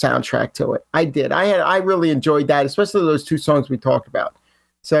soundtrack to it. I did. I really enjoyed that, especially those two songs we talked about,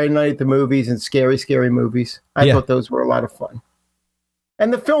 Saturday Night at the Movies and Scary Scary Movies. I thought those were a lot of fun.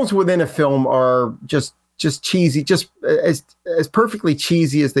 And the films within a film are just cheesy, just as perfectly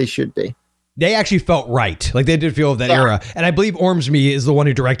cheesy as they should be. They actually felt right. Like they did feel of that era. And I believe Ormsby is the one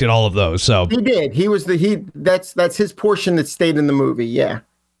who directed all of those. So he did. That's his portion that stayed in the movie. Yeah.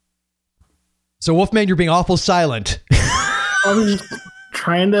 So Wolfman, you're being awful silent. I was just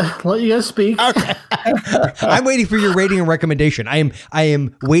trying to let you guys speak. Okay. I'm waiting for your rating and recommendation. I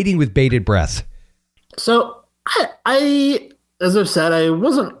am waiting with bated breath. So I as I've said, I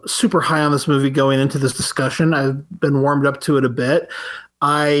wasn't super high on this movie going into this discussion. I've been warmed up to it a bit.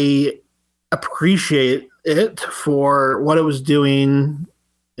 I appreciate it for what it was doing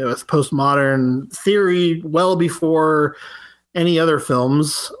with postmodern theory well before any other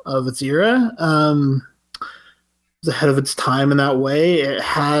films of its era. It was ahead of its time in that way.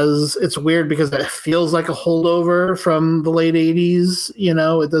 It's weird because it feels like a holdover from the late 80s.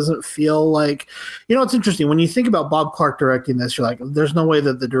 It doesn't feel like, it's interesting. When you think about Bob Clark directing this, you're like, there's no way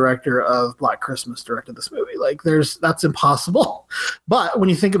that the director of Black Christmas directed this movie. Like that's impossible. But when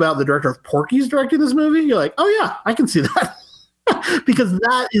you think about the director of Porky's directing this movie, you're like, oh yeah, I can see that. Because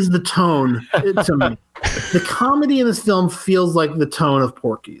that is the tone to me. The comedy in this film feels like the tone of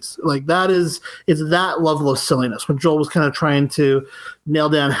Porky's. Like it's that level of silliness. When Joel was kind of trying to nail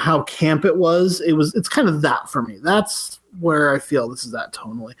down how camp it was, it's kind of that for me. That's where I feel this is that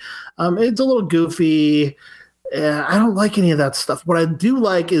tonally. It's a little goofy. I don't like any of that stuff. What I do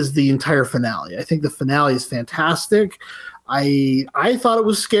like is the entire finale. I think the finale is fantastic. I thought it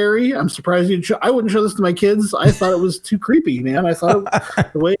was scary. I'm surprised I wouldn't show this to my kids. I thought it was too creepy, man. I thought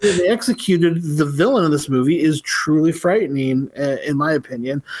the way that they executed the villain in this movie is truly frightening, in my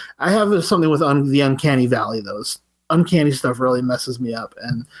opinion. I have something with the Uncanny Valley, though. Uncanny stuff really messes me up,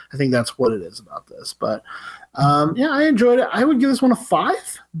 and I think that's what it is about this. But I enjoyed it. I would give this one a 5,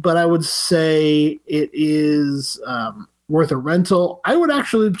 but I would say it is worth a rental. I would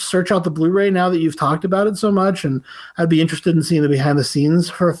actually search out the Blu-ray now that you've talked about it so much, and I'd be interested in seeing the behind the scenes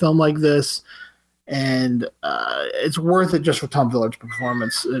for a film like this. And it's worth it just for Tom Villard's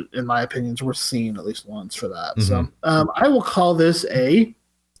performance. In my opinion, it's worth seeing at least once for that. Mm-hmm. So I will call this a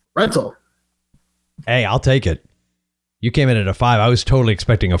rental. Hey, I'll take it. You came in at a 5. I was totally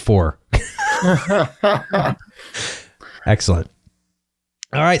expecting a 4. Excellent.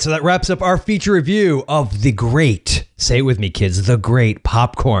 All right, so that wraps up our feature review of the great, say it with me, kids, the great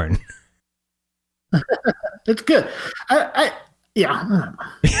Popcorn. It's good. Yeah.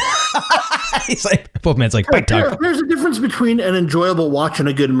 He's like, Wolfman's like, right, Doug. There's a difference between an enjoyable watch and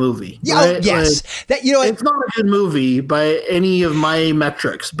a good movie. Yeah, right? yes. Like, it's not a good movie by any of my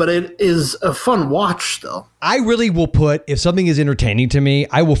metrics, but it is a fun watch still. I really will put, if something is entertaining to me,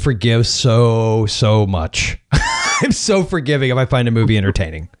 I will forgive so much. I'm so forgiving if I find a movie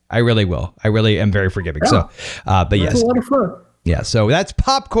entertaining. I really will. I really am very forgiving. Yeah. But yes. It's a lot of fun. Yeah, so that's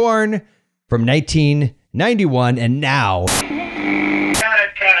Popcorn from 1991, and now...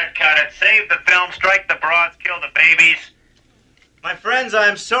 Cut it. Save the film, strike the broads, kill the babies. My friends,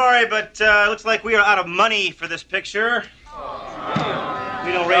 I'm sorry, but looks like we are out of money for this picture.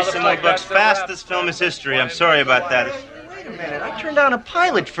 We don't raise some more bucks fast. This film is history. I'm sorry about that. Wait a minute. I turned down a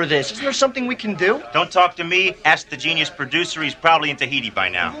pilot for this. Isn't there something we can do? Don't talk to me. Ask the genius producer. He's probably in Tahiti by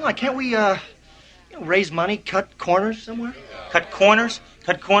now. Hold on. Can't we, raise money, cut corners somewhere? Cut corners?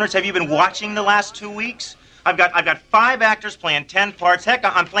 Cut corners? Have you been watching the last 2 weeks? I've got 5 actors playing 10 parts. Heck,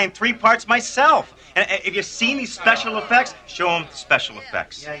 I'm playing 3 parts myself. And if you've seen these special effects, show them special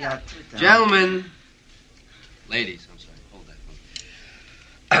effects. Yeah. Gentlemen. Ladies, I'm sorry. Hold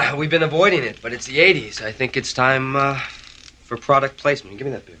that. We've been avoiding it, but it's the 80s. I think it's time for product placement. Give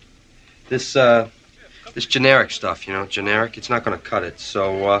me that beer. This generic stuff, generic, it's not going to cut it.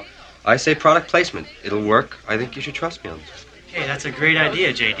 So I say product placement. It'll work. I think you should trust me on this. Hey, that's a great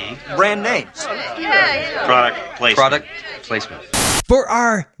idea, J.D. Brand names. Product placement. Product placement. For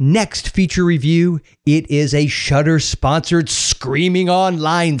our next feature review, it is a Shudder-sponsored Screaming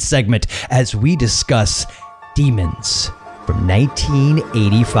Online segment as we discuss Demons from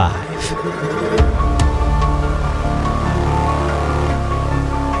 1985.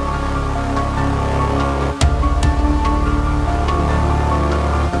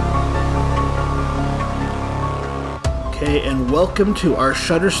 And welcome to our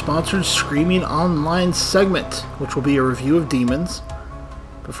Shudder-sponsored Screaming Online segment, which will be a review of Demons.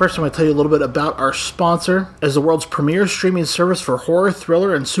 But first, I'm going to tell you a little bit about our sponsor. As the world's premier streaming service for horror,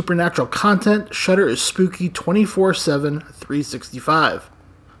 thriller, and supernatural content, Shudder is spooky 24/7, 365.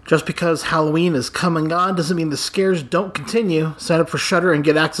 Just because Halloween is come and gone doesn't mean the scares don't continue. Sign up for Shudder and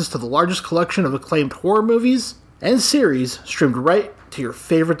get access to the largest collection of acclaimed horror movies and series streamed right to your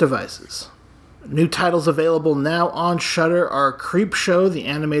favorite devices. New titles available now on Shudder are Creepshow, the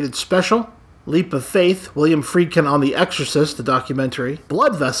animated special, Leap of Faith, William Friedkin on The Exorcist, the documentary,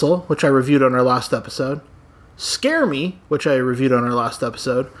 Blood Vessel, which I reviewed on our last episode, Scare Me, which I reviewed on our last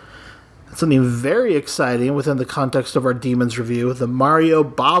episode, and something very exciting within the context of our Demons review, the Mario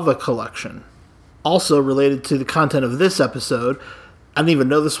Bava collection. Also related to the content of this episode, I didn't even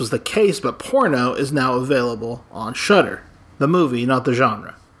know this was the case, but Porno is now available on Shudder. The movie, not the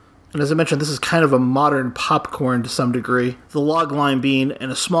genre. And as I mentioned, this is kind of a modern popcorn to some degree. The log line being,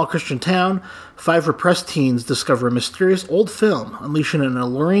 in a small Christian town, 5 repressed teens discover a mysterious old film unleashing an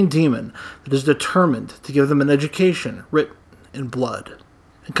alluring demon that is determined to give them an education written in blood.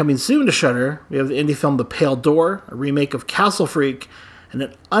 And coming soon to Shudder, we have the indie film The Pale Door, a remake of Castle Freak, and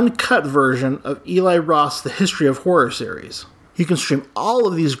an uncut version of Eli Roth's The History of Horror series. You can stream all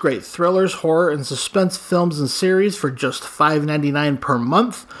of these great thrillers, horror, and suspense films and series for just $5.99 per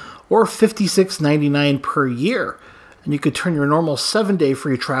month, or $56.99 per year. And you could turn your normal 7-day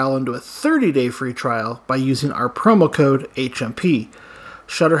free trial into a 30-day free trial by using our promo code HMP.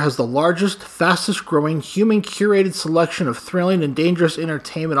 Shudder has the largest, fastest-growing, human-curated selection of thrilling and dangerous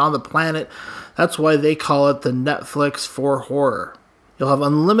entertainment on the planet. That's why they call it the Netflix for horror. You'll have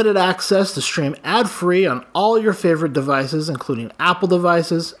unlimited access to stream ad-free on all your favorite devices, including Apple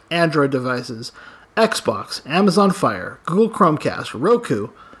devices, Android devices, Xbox, Amazon Fire, Google Chromecast, Roku,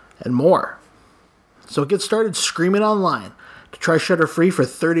 and more. So get started screaming online. To try Shudder free for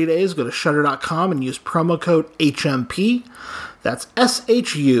 30 days, go to Shudder.com and use promo code HMP. That's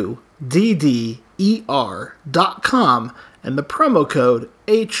SHUDDER.com and the promo code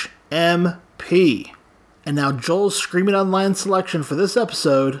HMP. And now Joel's Screaming Online selection for this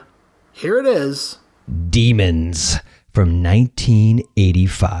episode. Here it is. Demons from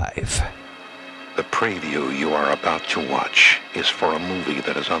 1985. The preview you are about to watch is for a movie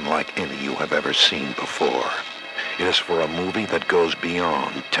that is unlike any you have ever seen before. It is for a movie that goes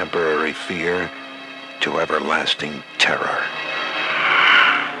beyond temporary fear to everlasting terror.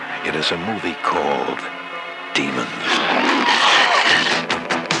 It is a movie called Demons.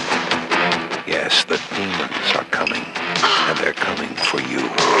 Yes, the demons are coming, and they're coming for you.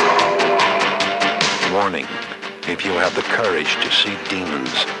 Warning. If you have the courage to see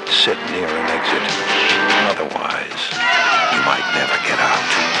demons, sit near an exit. Otherwise, you might never get out.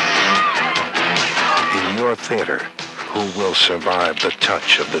 In your theater, who will survive the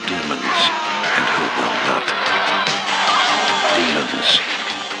touch of the demons and who will not? Demons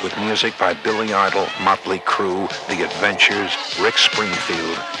with music by Billy Idol, Motley Crue, The Adventures, Rick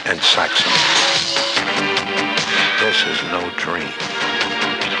Springfield, and Saxon. This is no dream.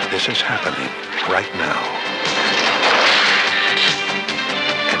 This is happening right now.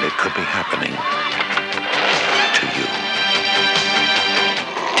 And it could be happening to you.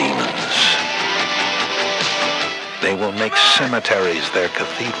 Demons. They will make cemeteries their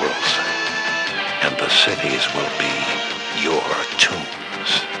cathedrals, and the cities will be your tombs.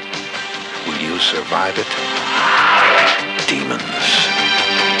 Will you survive it? Demons.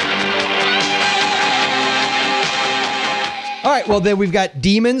 All right, well then we've got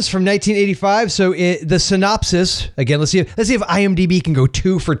Demons from 1985. So the synopsis again. Let's see if IMDb can go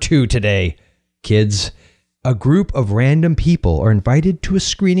 2 for 2 today, kids. A group of random people are invited to a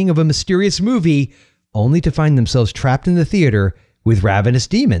screening of a mysterious movie, only to find themselves trapped in the theater with ravenous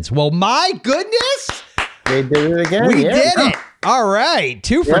demons. Well, my goodness, they did it again. We did it. All right,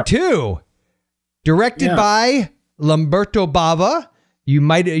 2 for 2. Directed by Lamberto Bava. You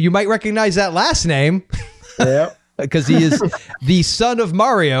might recognize that last name. Yeah. Because he is the son of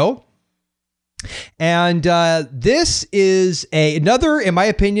Mario. And this is another, in my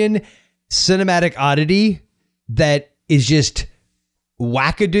opinion, cinematic oddity that is just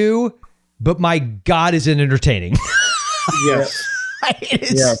wackadoo, but my God, is it entertaining. Yes.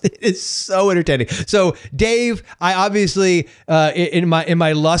 It is so entertaining. So Dave, I obviously, in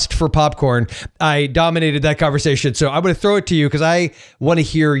my lust for popcorn, I dominated that conversation. So I'm going to throw it to you because I want to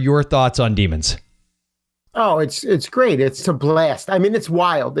hear your thoughts on Demons. Oh, it's great. It's a blast. I mean, it's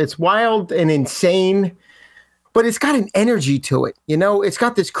wild. It's wild and insane, but it's got an energy to it. You know, it's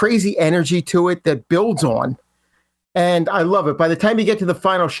got this crazy energy to it that builds on. And I love it. By the time you get to the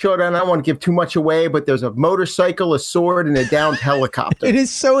final showdown, I don't want to give too much away, but there's a motorcycle, a sword, and a downed helicopter. It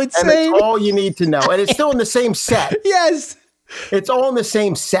is so insane. And it's all you need to know. And it's still in the same set. Yes. It's all in the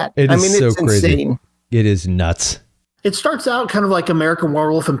same set. It's insane. Crazy. It is nuts. It starts out kind of like American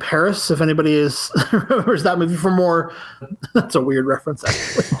Werewolf in Paris, if anybody remembers that movie for more. That's a weird reference,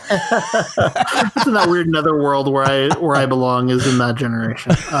 actually. It's in that weird netherworld where I belong is in that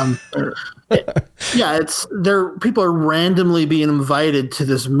generation. People are randomly being invited to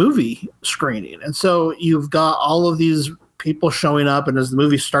this movie screening. And so you've got all of these people showing up, and as the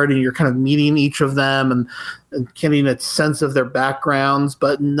movie's starting, you're kind of meeting each of them and getting a sense of their backgrounds,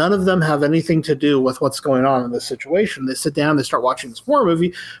 but none of them have anything to do with what's going on in this situation. They sit down, they start watching this horror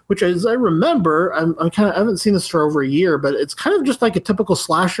movie, which, as I remember, I haven't seen this for over a year, but it's kind of just like a typical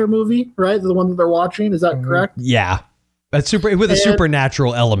slasher movie, right? The one that they're watching. Is that correct? Yeah. That's with a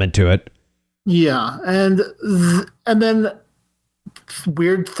supernatural element to it. Yeah. And then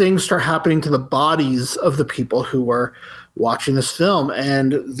weird things start happening to the bodies of the people who are watching this film,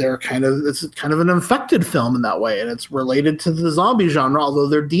 and it's kind of an infected film in that way, and it's related to the zombie genre, although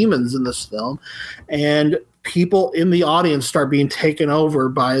they're demons in this film, and people in the audience start being taken over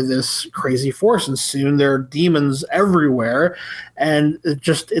by this crazy force, and soon there are demons everywhere, and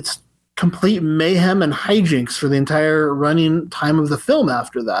it's complete mayhem and hijinks for the entire running time of the film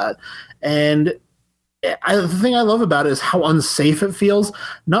after that. And the thing I love about it is how unsafe it feels.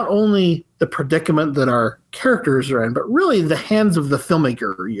 Not only the predicament that our characters are in, but really the hands of the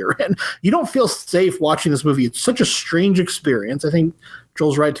filmmaker you're in. You don't feel safe watching this movie. It's such a strange experience. I think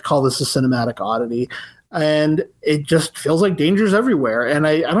Joel's right to call this a cinematic oddity. And it just feels like danger's everywhere. And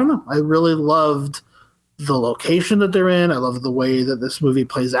I don't know. I really loved the location that they're in. I love the way that this movie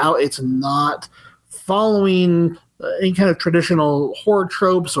plays out. It's not following any kind of traditional horror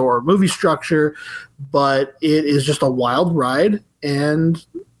tropes or movie structure, but it is just a wild ride and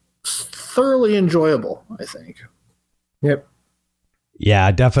thoroughly enjoyable, I think. Yep.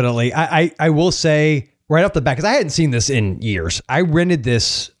 Yeah, definitely. I will say right off the bat, because I hadn't seen this in years. I rented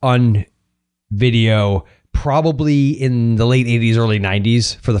this on video probably in the late 80s, early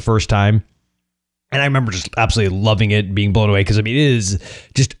 90s for the first time. And I remember just absolutely loving it, being blown away, because I mean, it is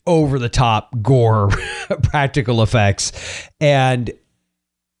just over the top gore, practical effects. And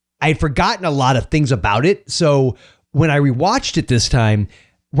I'd forgotten a lot of things about it. So when I rewatched it this time,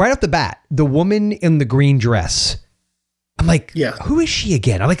 right off the bat, the woman in the green dress, I'm like, who is she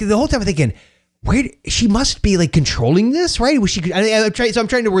again? I'm like, the whole time I'm thinking, she must be like controlling this, right? I'm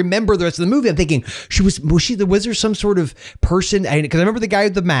trying to remember the rest of the movie. I'm thinking, was there some sort of person? Because I remember the guy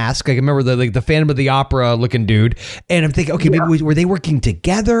with the mask. I remember the Phantom of the Opera looking dude. And I'm thinking, okay, maybe were they working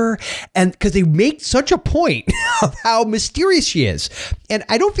together? And because they make such a point of how mysterious she is. And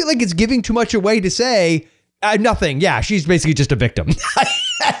I don't feel like it's giving too much away to say, nothing. Yeah, she's basically just a victim.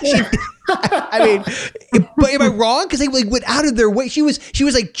 I mean, but am I wrong? Because they went out of their way. She was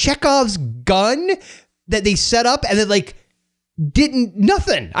like Chekhov's gun that they set up, and then didn't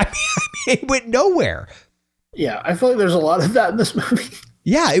nothing. I mean, it went nowhere. Yeah, I feel like there's a lot of that in this movie.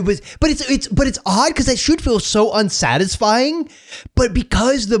 Yeah, it was, but it's odd because that should feel so unsatisfying, but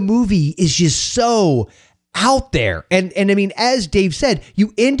because the movie is just so out there, and I mean, as Dave said,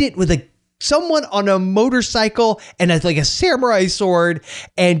 you end it with someone on a motorcycle and like a samurai sword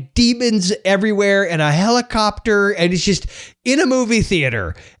and demons everywhere and a helicopter, and it's just in a movie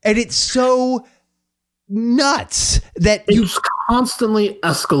theater, and it's so nuts that it's constantly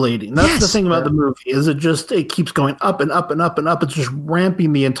escalating. That's the thing about the movie, is it keeps going up and up and up and up. It's just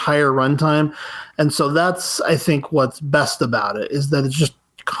ramping the entire runtime. And so that's, I think, what's best about it, is that it's just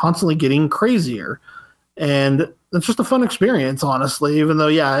constantly getting crazier. And it's just a fun experience, honestly, even though,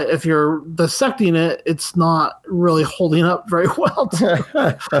 yeah, if you're dissecting it, it's not really holding up very well.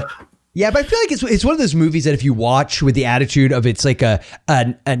 Yeah, but I feel like it's one of those movies that if you watch with the attitude of it's like a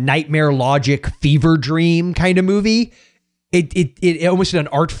nightmare logic fever dream kind of movie, it almost an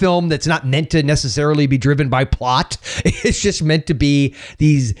art film that's not meant to necessarily be driven by plot. It's just meant to be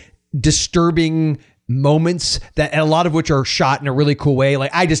these disturbing moments that, and a lot of which are shot in a really cool way.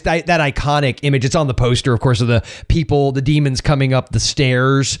 Like that iconic image, it's on the poster, of course, of the demons coming up the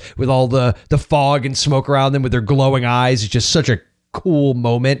stairs with all the fog and smoke around them with their glowing eyes. It's just such a cool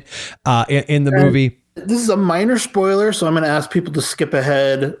moment in the movie. This is a minor spoiler, so I'm going to ask people to skip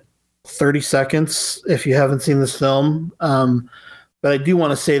ahead 30 seconds if you haven't seen this film. But I do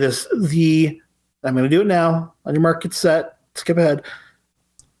want to say this. I'm going to do it now. On your mark, get set, skip ahead.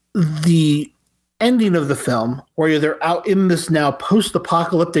 The ending of the film, where they're out in this now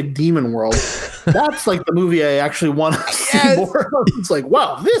post-apocalyptic demon world, that's like the movie I actually want to see more of. It's like,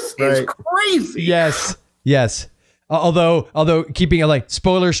 wow, this is crazy. Yes. Although keeping it like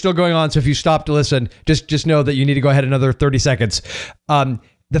spoilers still going on, so if you stop to listen, just know that you need to go ahead another 30 seconds.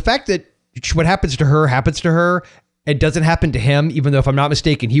 The fact that what happens to her, it doesn't happen to him, even though if I'm not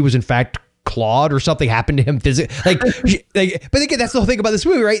mistaken, he was in fact clawed or something happened to him physically. But again, that's the whole thing about this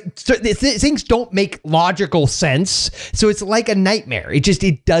movie, right? So things don't make logical sense, so it's like a nightmare.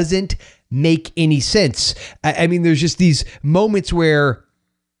 It doesn't make any sense. I mean, there's just these moments where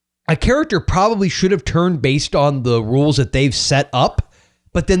a character probably should have turned based on the rules that they've set up,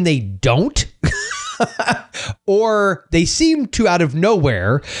 but then they don't. Or they seem to out of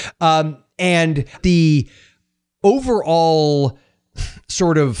nowhere. And the overall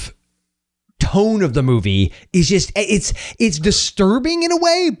sort of tone of the movie is just, it's disturbing in a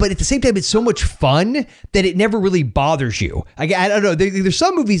way, but at the same time, it's so much fun that it never really bothers you. I don't know. There's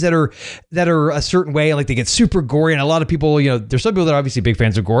some movies that are a certain way, like they get super gory, and a lot of people, there's some people that are obviously big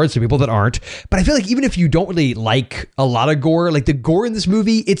fans of gore, and some people that aren't. But I feel like even if you don't really like a lot of gore, like the gore in this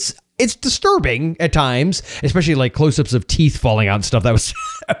movie, it's disturbing at times, especially like close-ups of teeth falling out and stuff. That was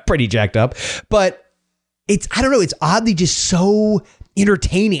pretty jacked up. But I don't know, it's oddly just so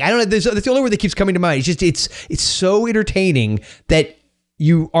entertaining. I don't know. That's the only word that keeps coming to mind. It's so entertaining that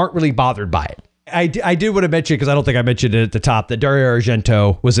you aren't really bothered by it. I did want to mention, because I don't think I mentioned it at the top, that Dario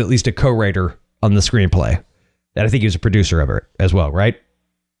Argento was at least a co-writer on the screenplay. And I think he was a producer of it as well, right?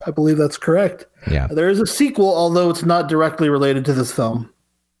 I believe that's correct. Yeah. There is a sequel, although it's not directly related to this film.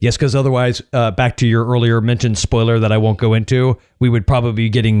 Yes, because otherwise, back to your earlier mentioned spoiler that I won't go into, we would probably be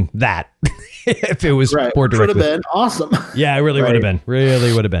getting that if it was more directly. Would have been awesome. Yeah, it really would have been.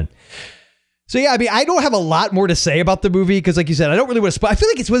 Really would have been. So yeah, I mean, I don't have a lot more to say about the movie because, like you said, I don't really want to spoil. I feel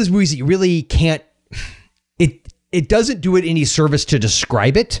like it's one of those movies that you really can't. It doesn't do it any service to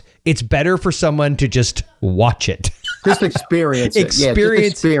describe it. It's better for someone to just watch it. Just experience it.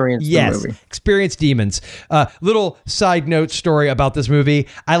 Experience the movie. Experience demons. Little side note story about this movie.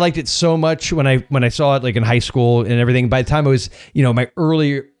 I liked it so much when I saw it like in high school and everything. By the time I was, my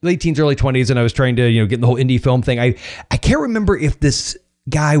late teens, early 20s, and I was trying to, get in the whole indie film thing. I can't remember if this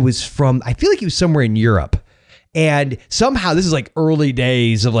guy was from, I feel like he was somewhere in Europe. And somehow, this is like early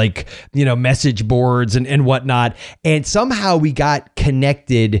days of like, message boards and whatnot. And somehow we got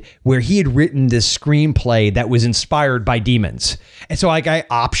connected where he had written this screenplay that was inspired by demons. And so like I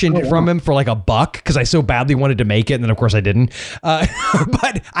optioned it from him for like $1 because I so badly wanted to make it. And then of course I didn't.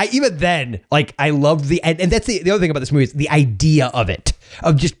 But even then, like I loved and that's the other thing about this movie is the idea of it,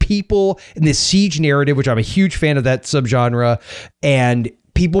 of just people in this siege narrative, which I'm a huge fan of that subgenre, and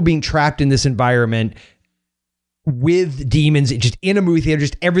people being trapped in this environment with demons, just in a movie theater,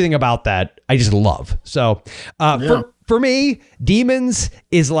 just everything about that I just love. So for me, Demons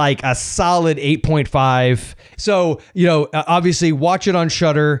is like a solid 8.5. So obviously watch it on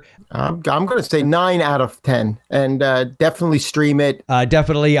Shudder. I'm going to say 9 out of 10, and definitely stream it.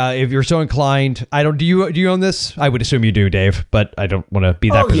 Definitely, if you're so inclined. Do you own this? I would assume you do, Dave, but I don't want to be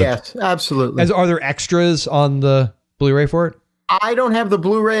that. Yes, absolutely. Are there extras on the Blu-ray for it? I don't have the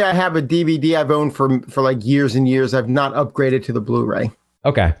Blu-ray. I have a DVD I've owned for like years and years. I've not upgraded to the Blu-ray.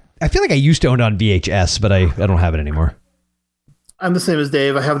 Okay. I feel like I used to own it on VHS, but I don't have it anymore. I'm the same as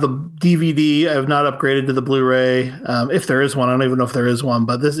Dave. I have the DVD. I have not upgraded to the Blu-ray. If there is one, I don't even know if there is one,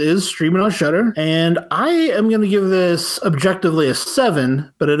 but this is streaming on Shudder. And I am going to give this objectively a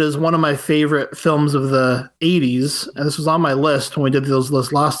 7, but it is one of my favorite films of the 80s. And this was on my list when we did those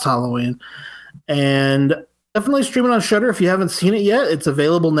lists last Halloween. And definitely streaming on Shudder. If you haven't seen it yet, it's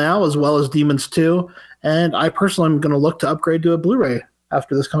available now, as well as Demons 2. And I personally am going to look to upgrade to a Blu-ray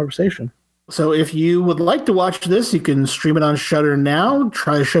after this conversation. So if you would like to watch this, you can stream it on Shudder now.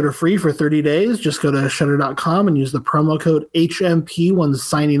 Try Shudder free for 30 days. Just go to shudder.com and use the promo code HMP when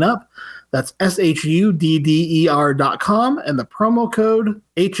signing up. That's SHUDDER.com and the promo code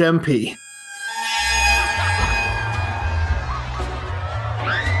HMP.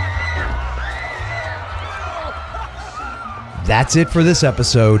 That's it for this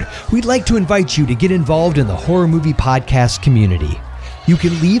episode. We'd like to invite you to get involved in the Horror Movie Podcast community. You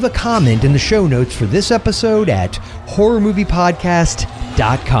can leave a comment in the show notes for this episode at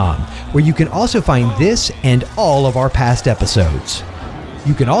horrormoviepodcast.com, where you can also find this and all of our past episodes.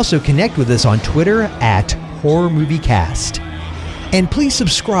 You can also connect with us on Twitter at HorrorMovieCast. And please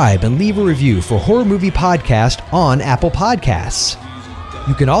subscribe and leave a review for Horror Movie Podcast on Apple Podcasts.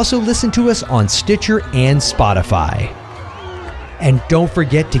 You can also listen to us on Stitcher and Spotify. And don't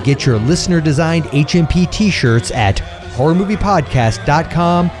forget to get your listener-designed HMP t-shirts at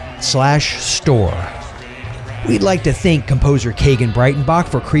horrormoviepodcast.com/store. We'd like to thank composer Kagan Breitenbach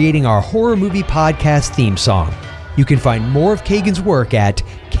for creating our Horror Movie Podcast theme song. You can find more of Kagan's work at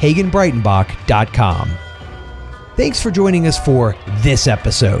kaganbreitenbach.com. Thanks for joining us for this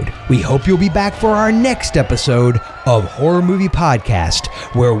episode. We hope you'll be back for our next episode of Horror Movie Podcast,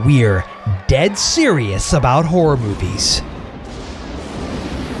 where we're dead serious about horror movies.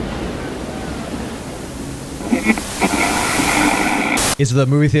 Is the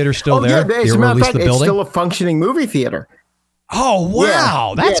movie theater still there? Yeah, as a matter of fact, it's still a functioning movie theater. Oh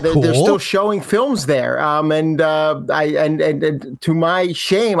wow, that's cool. They're still showing films there. And to my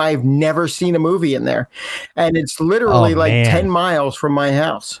shame, I've never seen a movie in there, and it's literally 10 miles from my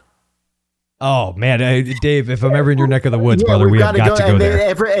house. Oh man, Dave, if I'm ever in your neck of the woods, brother, we have got to go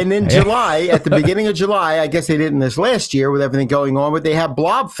there. And in July, at the beginning of July, I guess they didn't this last year with everything going on, but they have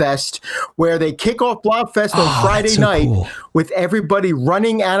Blobfest, where they kick off Blobfest on Friday night with everybody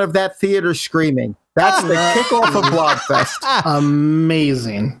running out of that theater screaming. That's the kickoff of Blobfest.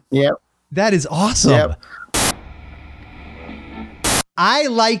 Amazing. Yep. That is awesome. Yep. I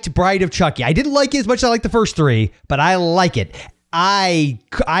liked Bride of Chucky. I didn't like it as much as I liked the first three, but I like it. I'm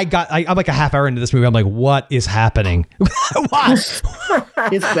like a half hour into this movie. I'm like, what is happening? What?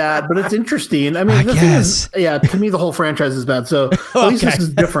 It's bad, but it's interesting. I mean, the thing is, to me, the whole franchise is bad. So at least this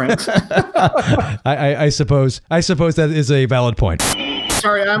is different. I suppose that is a valid point.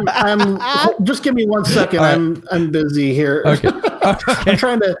 Sorry, I'm just give me 1 second. Right. I'm busy here. Okay. I'm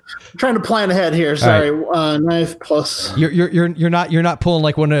trying to plan ahead here. Sorry. Right. Knife plus. You're not pulling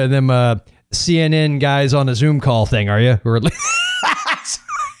like one of them CNN guys on a Zoom call thing, are you?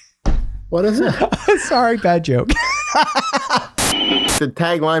 What is it? Sorry, bad joke. The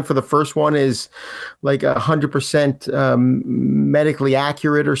tagline for the first one is like 100% medically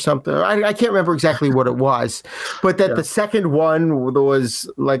accurate or something. I can't remember exactly what it was, but that the second one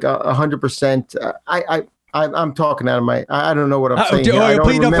was like 100%. I'm talking out of my. I don't know what I'm saying.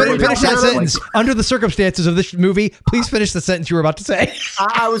 Please finish that sentence. Under the circumstances of this movie, please finish the sentence you were about to say.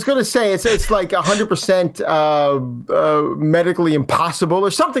 I was going to say it's like 100% medically impossible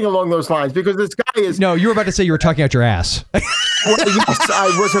or something along those lines, because this guy is. No, you were about to say you were talking out your ass. Well, yes,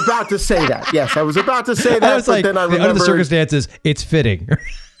 I was about to say that. Yes, I was about to say that. But then I remembered, under the circumstances, it's fitting.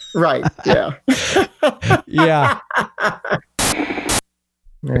 Right. Yeah. Yeah.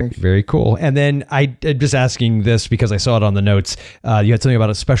 Very cool. And then I'm just asking this because I saw it on the notes. You had something about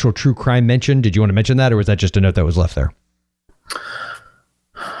a special true crime mention. Did you want to mention that, or was that just a note that was left there?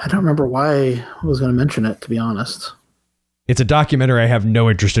 I don't remember why I was going to mention it, to be honest. It's a documentary I have no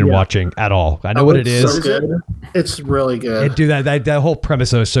interest in watching at all. I know what it is. So good. It's really good. That whole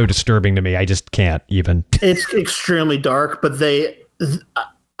premise is so disturbing to me. I just can't even. It's extremely dark, but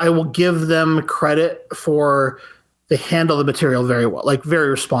I will give them credit for. They handle the material very well, like very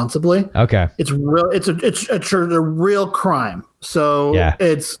responsibly. Okay. It's real. It's a real crime. So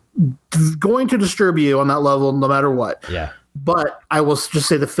it's going to disturb you on that level, no matter what. Yeah. But I will just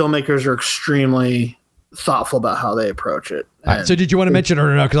say the filmmakers are extremely thoughtful about how they approach it. Right, so did you want to mention it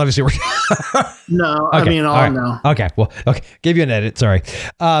or no? Because obviously we're no. Okay. I mean, no. Okay. Well, okay. Gave you an edit. Sorry.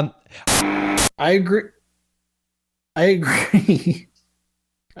 I agree. I agree.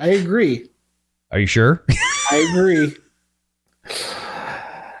 I agree. Are you sure? I agree.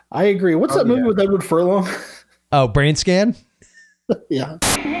 I agree. What's that movie with Edward Furlong? Oh, Brain Scan? Yeah.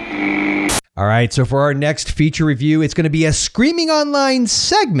 All right. So for our next feature review, it's going to be a Screaming Online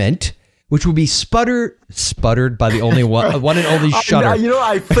segment, which will be sputtered by the only one and only Shudder.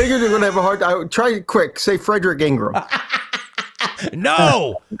 I figured you're going to have a hard time. Try it quick. Say Frederick Ingram.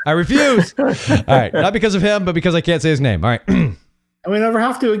 No, I refuse. All right. Not because of him, but because I can't say his name. All right. And we never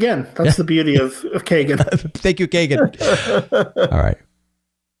have to again. That's the beauty of Kagan. Thank you, Kagan.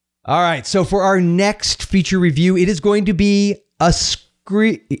 All right. So for our next feature review, it is going to be a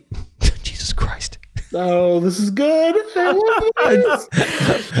Jesus Christ. Oh, this is good.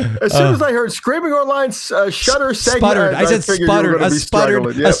 As soon as I heard Screaming Online Shudder segment, sputtered. I said sputtered. A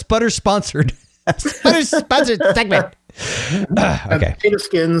sputter sponsored. A sputter sponsored segment. Okay. Potato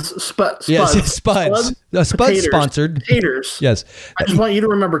skins, spuds. Yes, spuds. Spud sponsored. Taters. Yes. I just want you to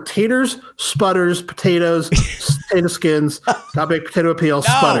remember taters, sputters, potatoes, potato skins, not big potato appeal,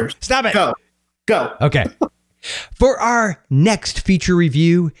 sputters. Stop it. Go. Okay. For our next feature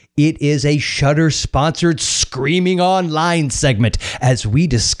review, it is a Shudder sponsored Screaming Online segment as we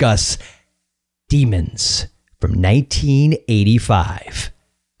discuss Demons from 1985.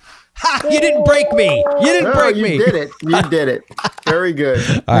 Ha! You didn't break me. You did it. You did it. Very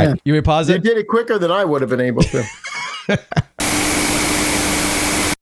good. All right. You may pause it. You did it quicker than I would have been able to.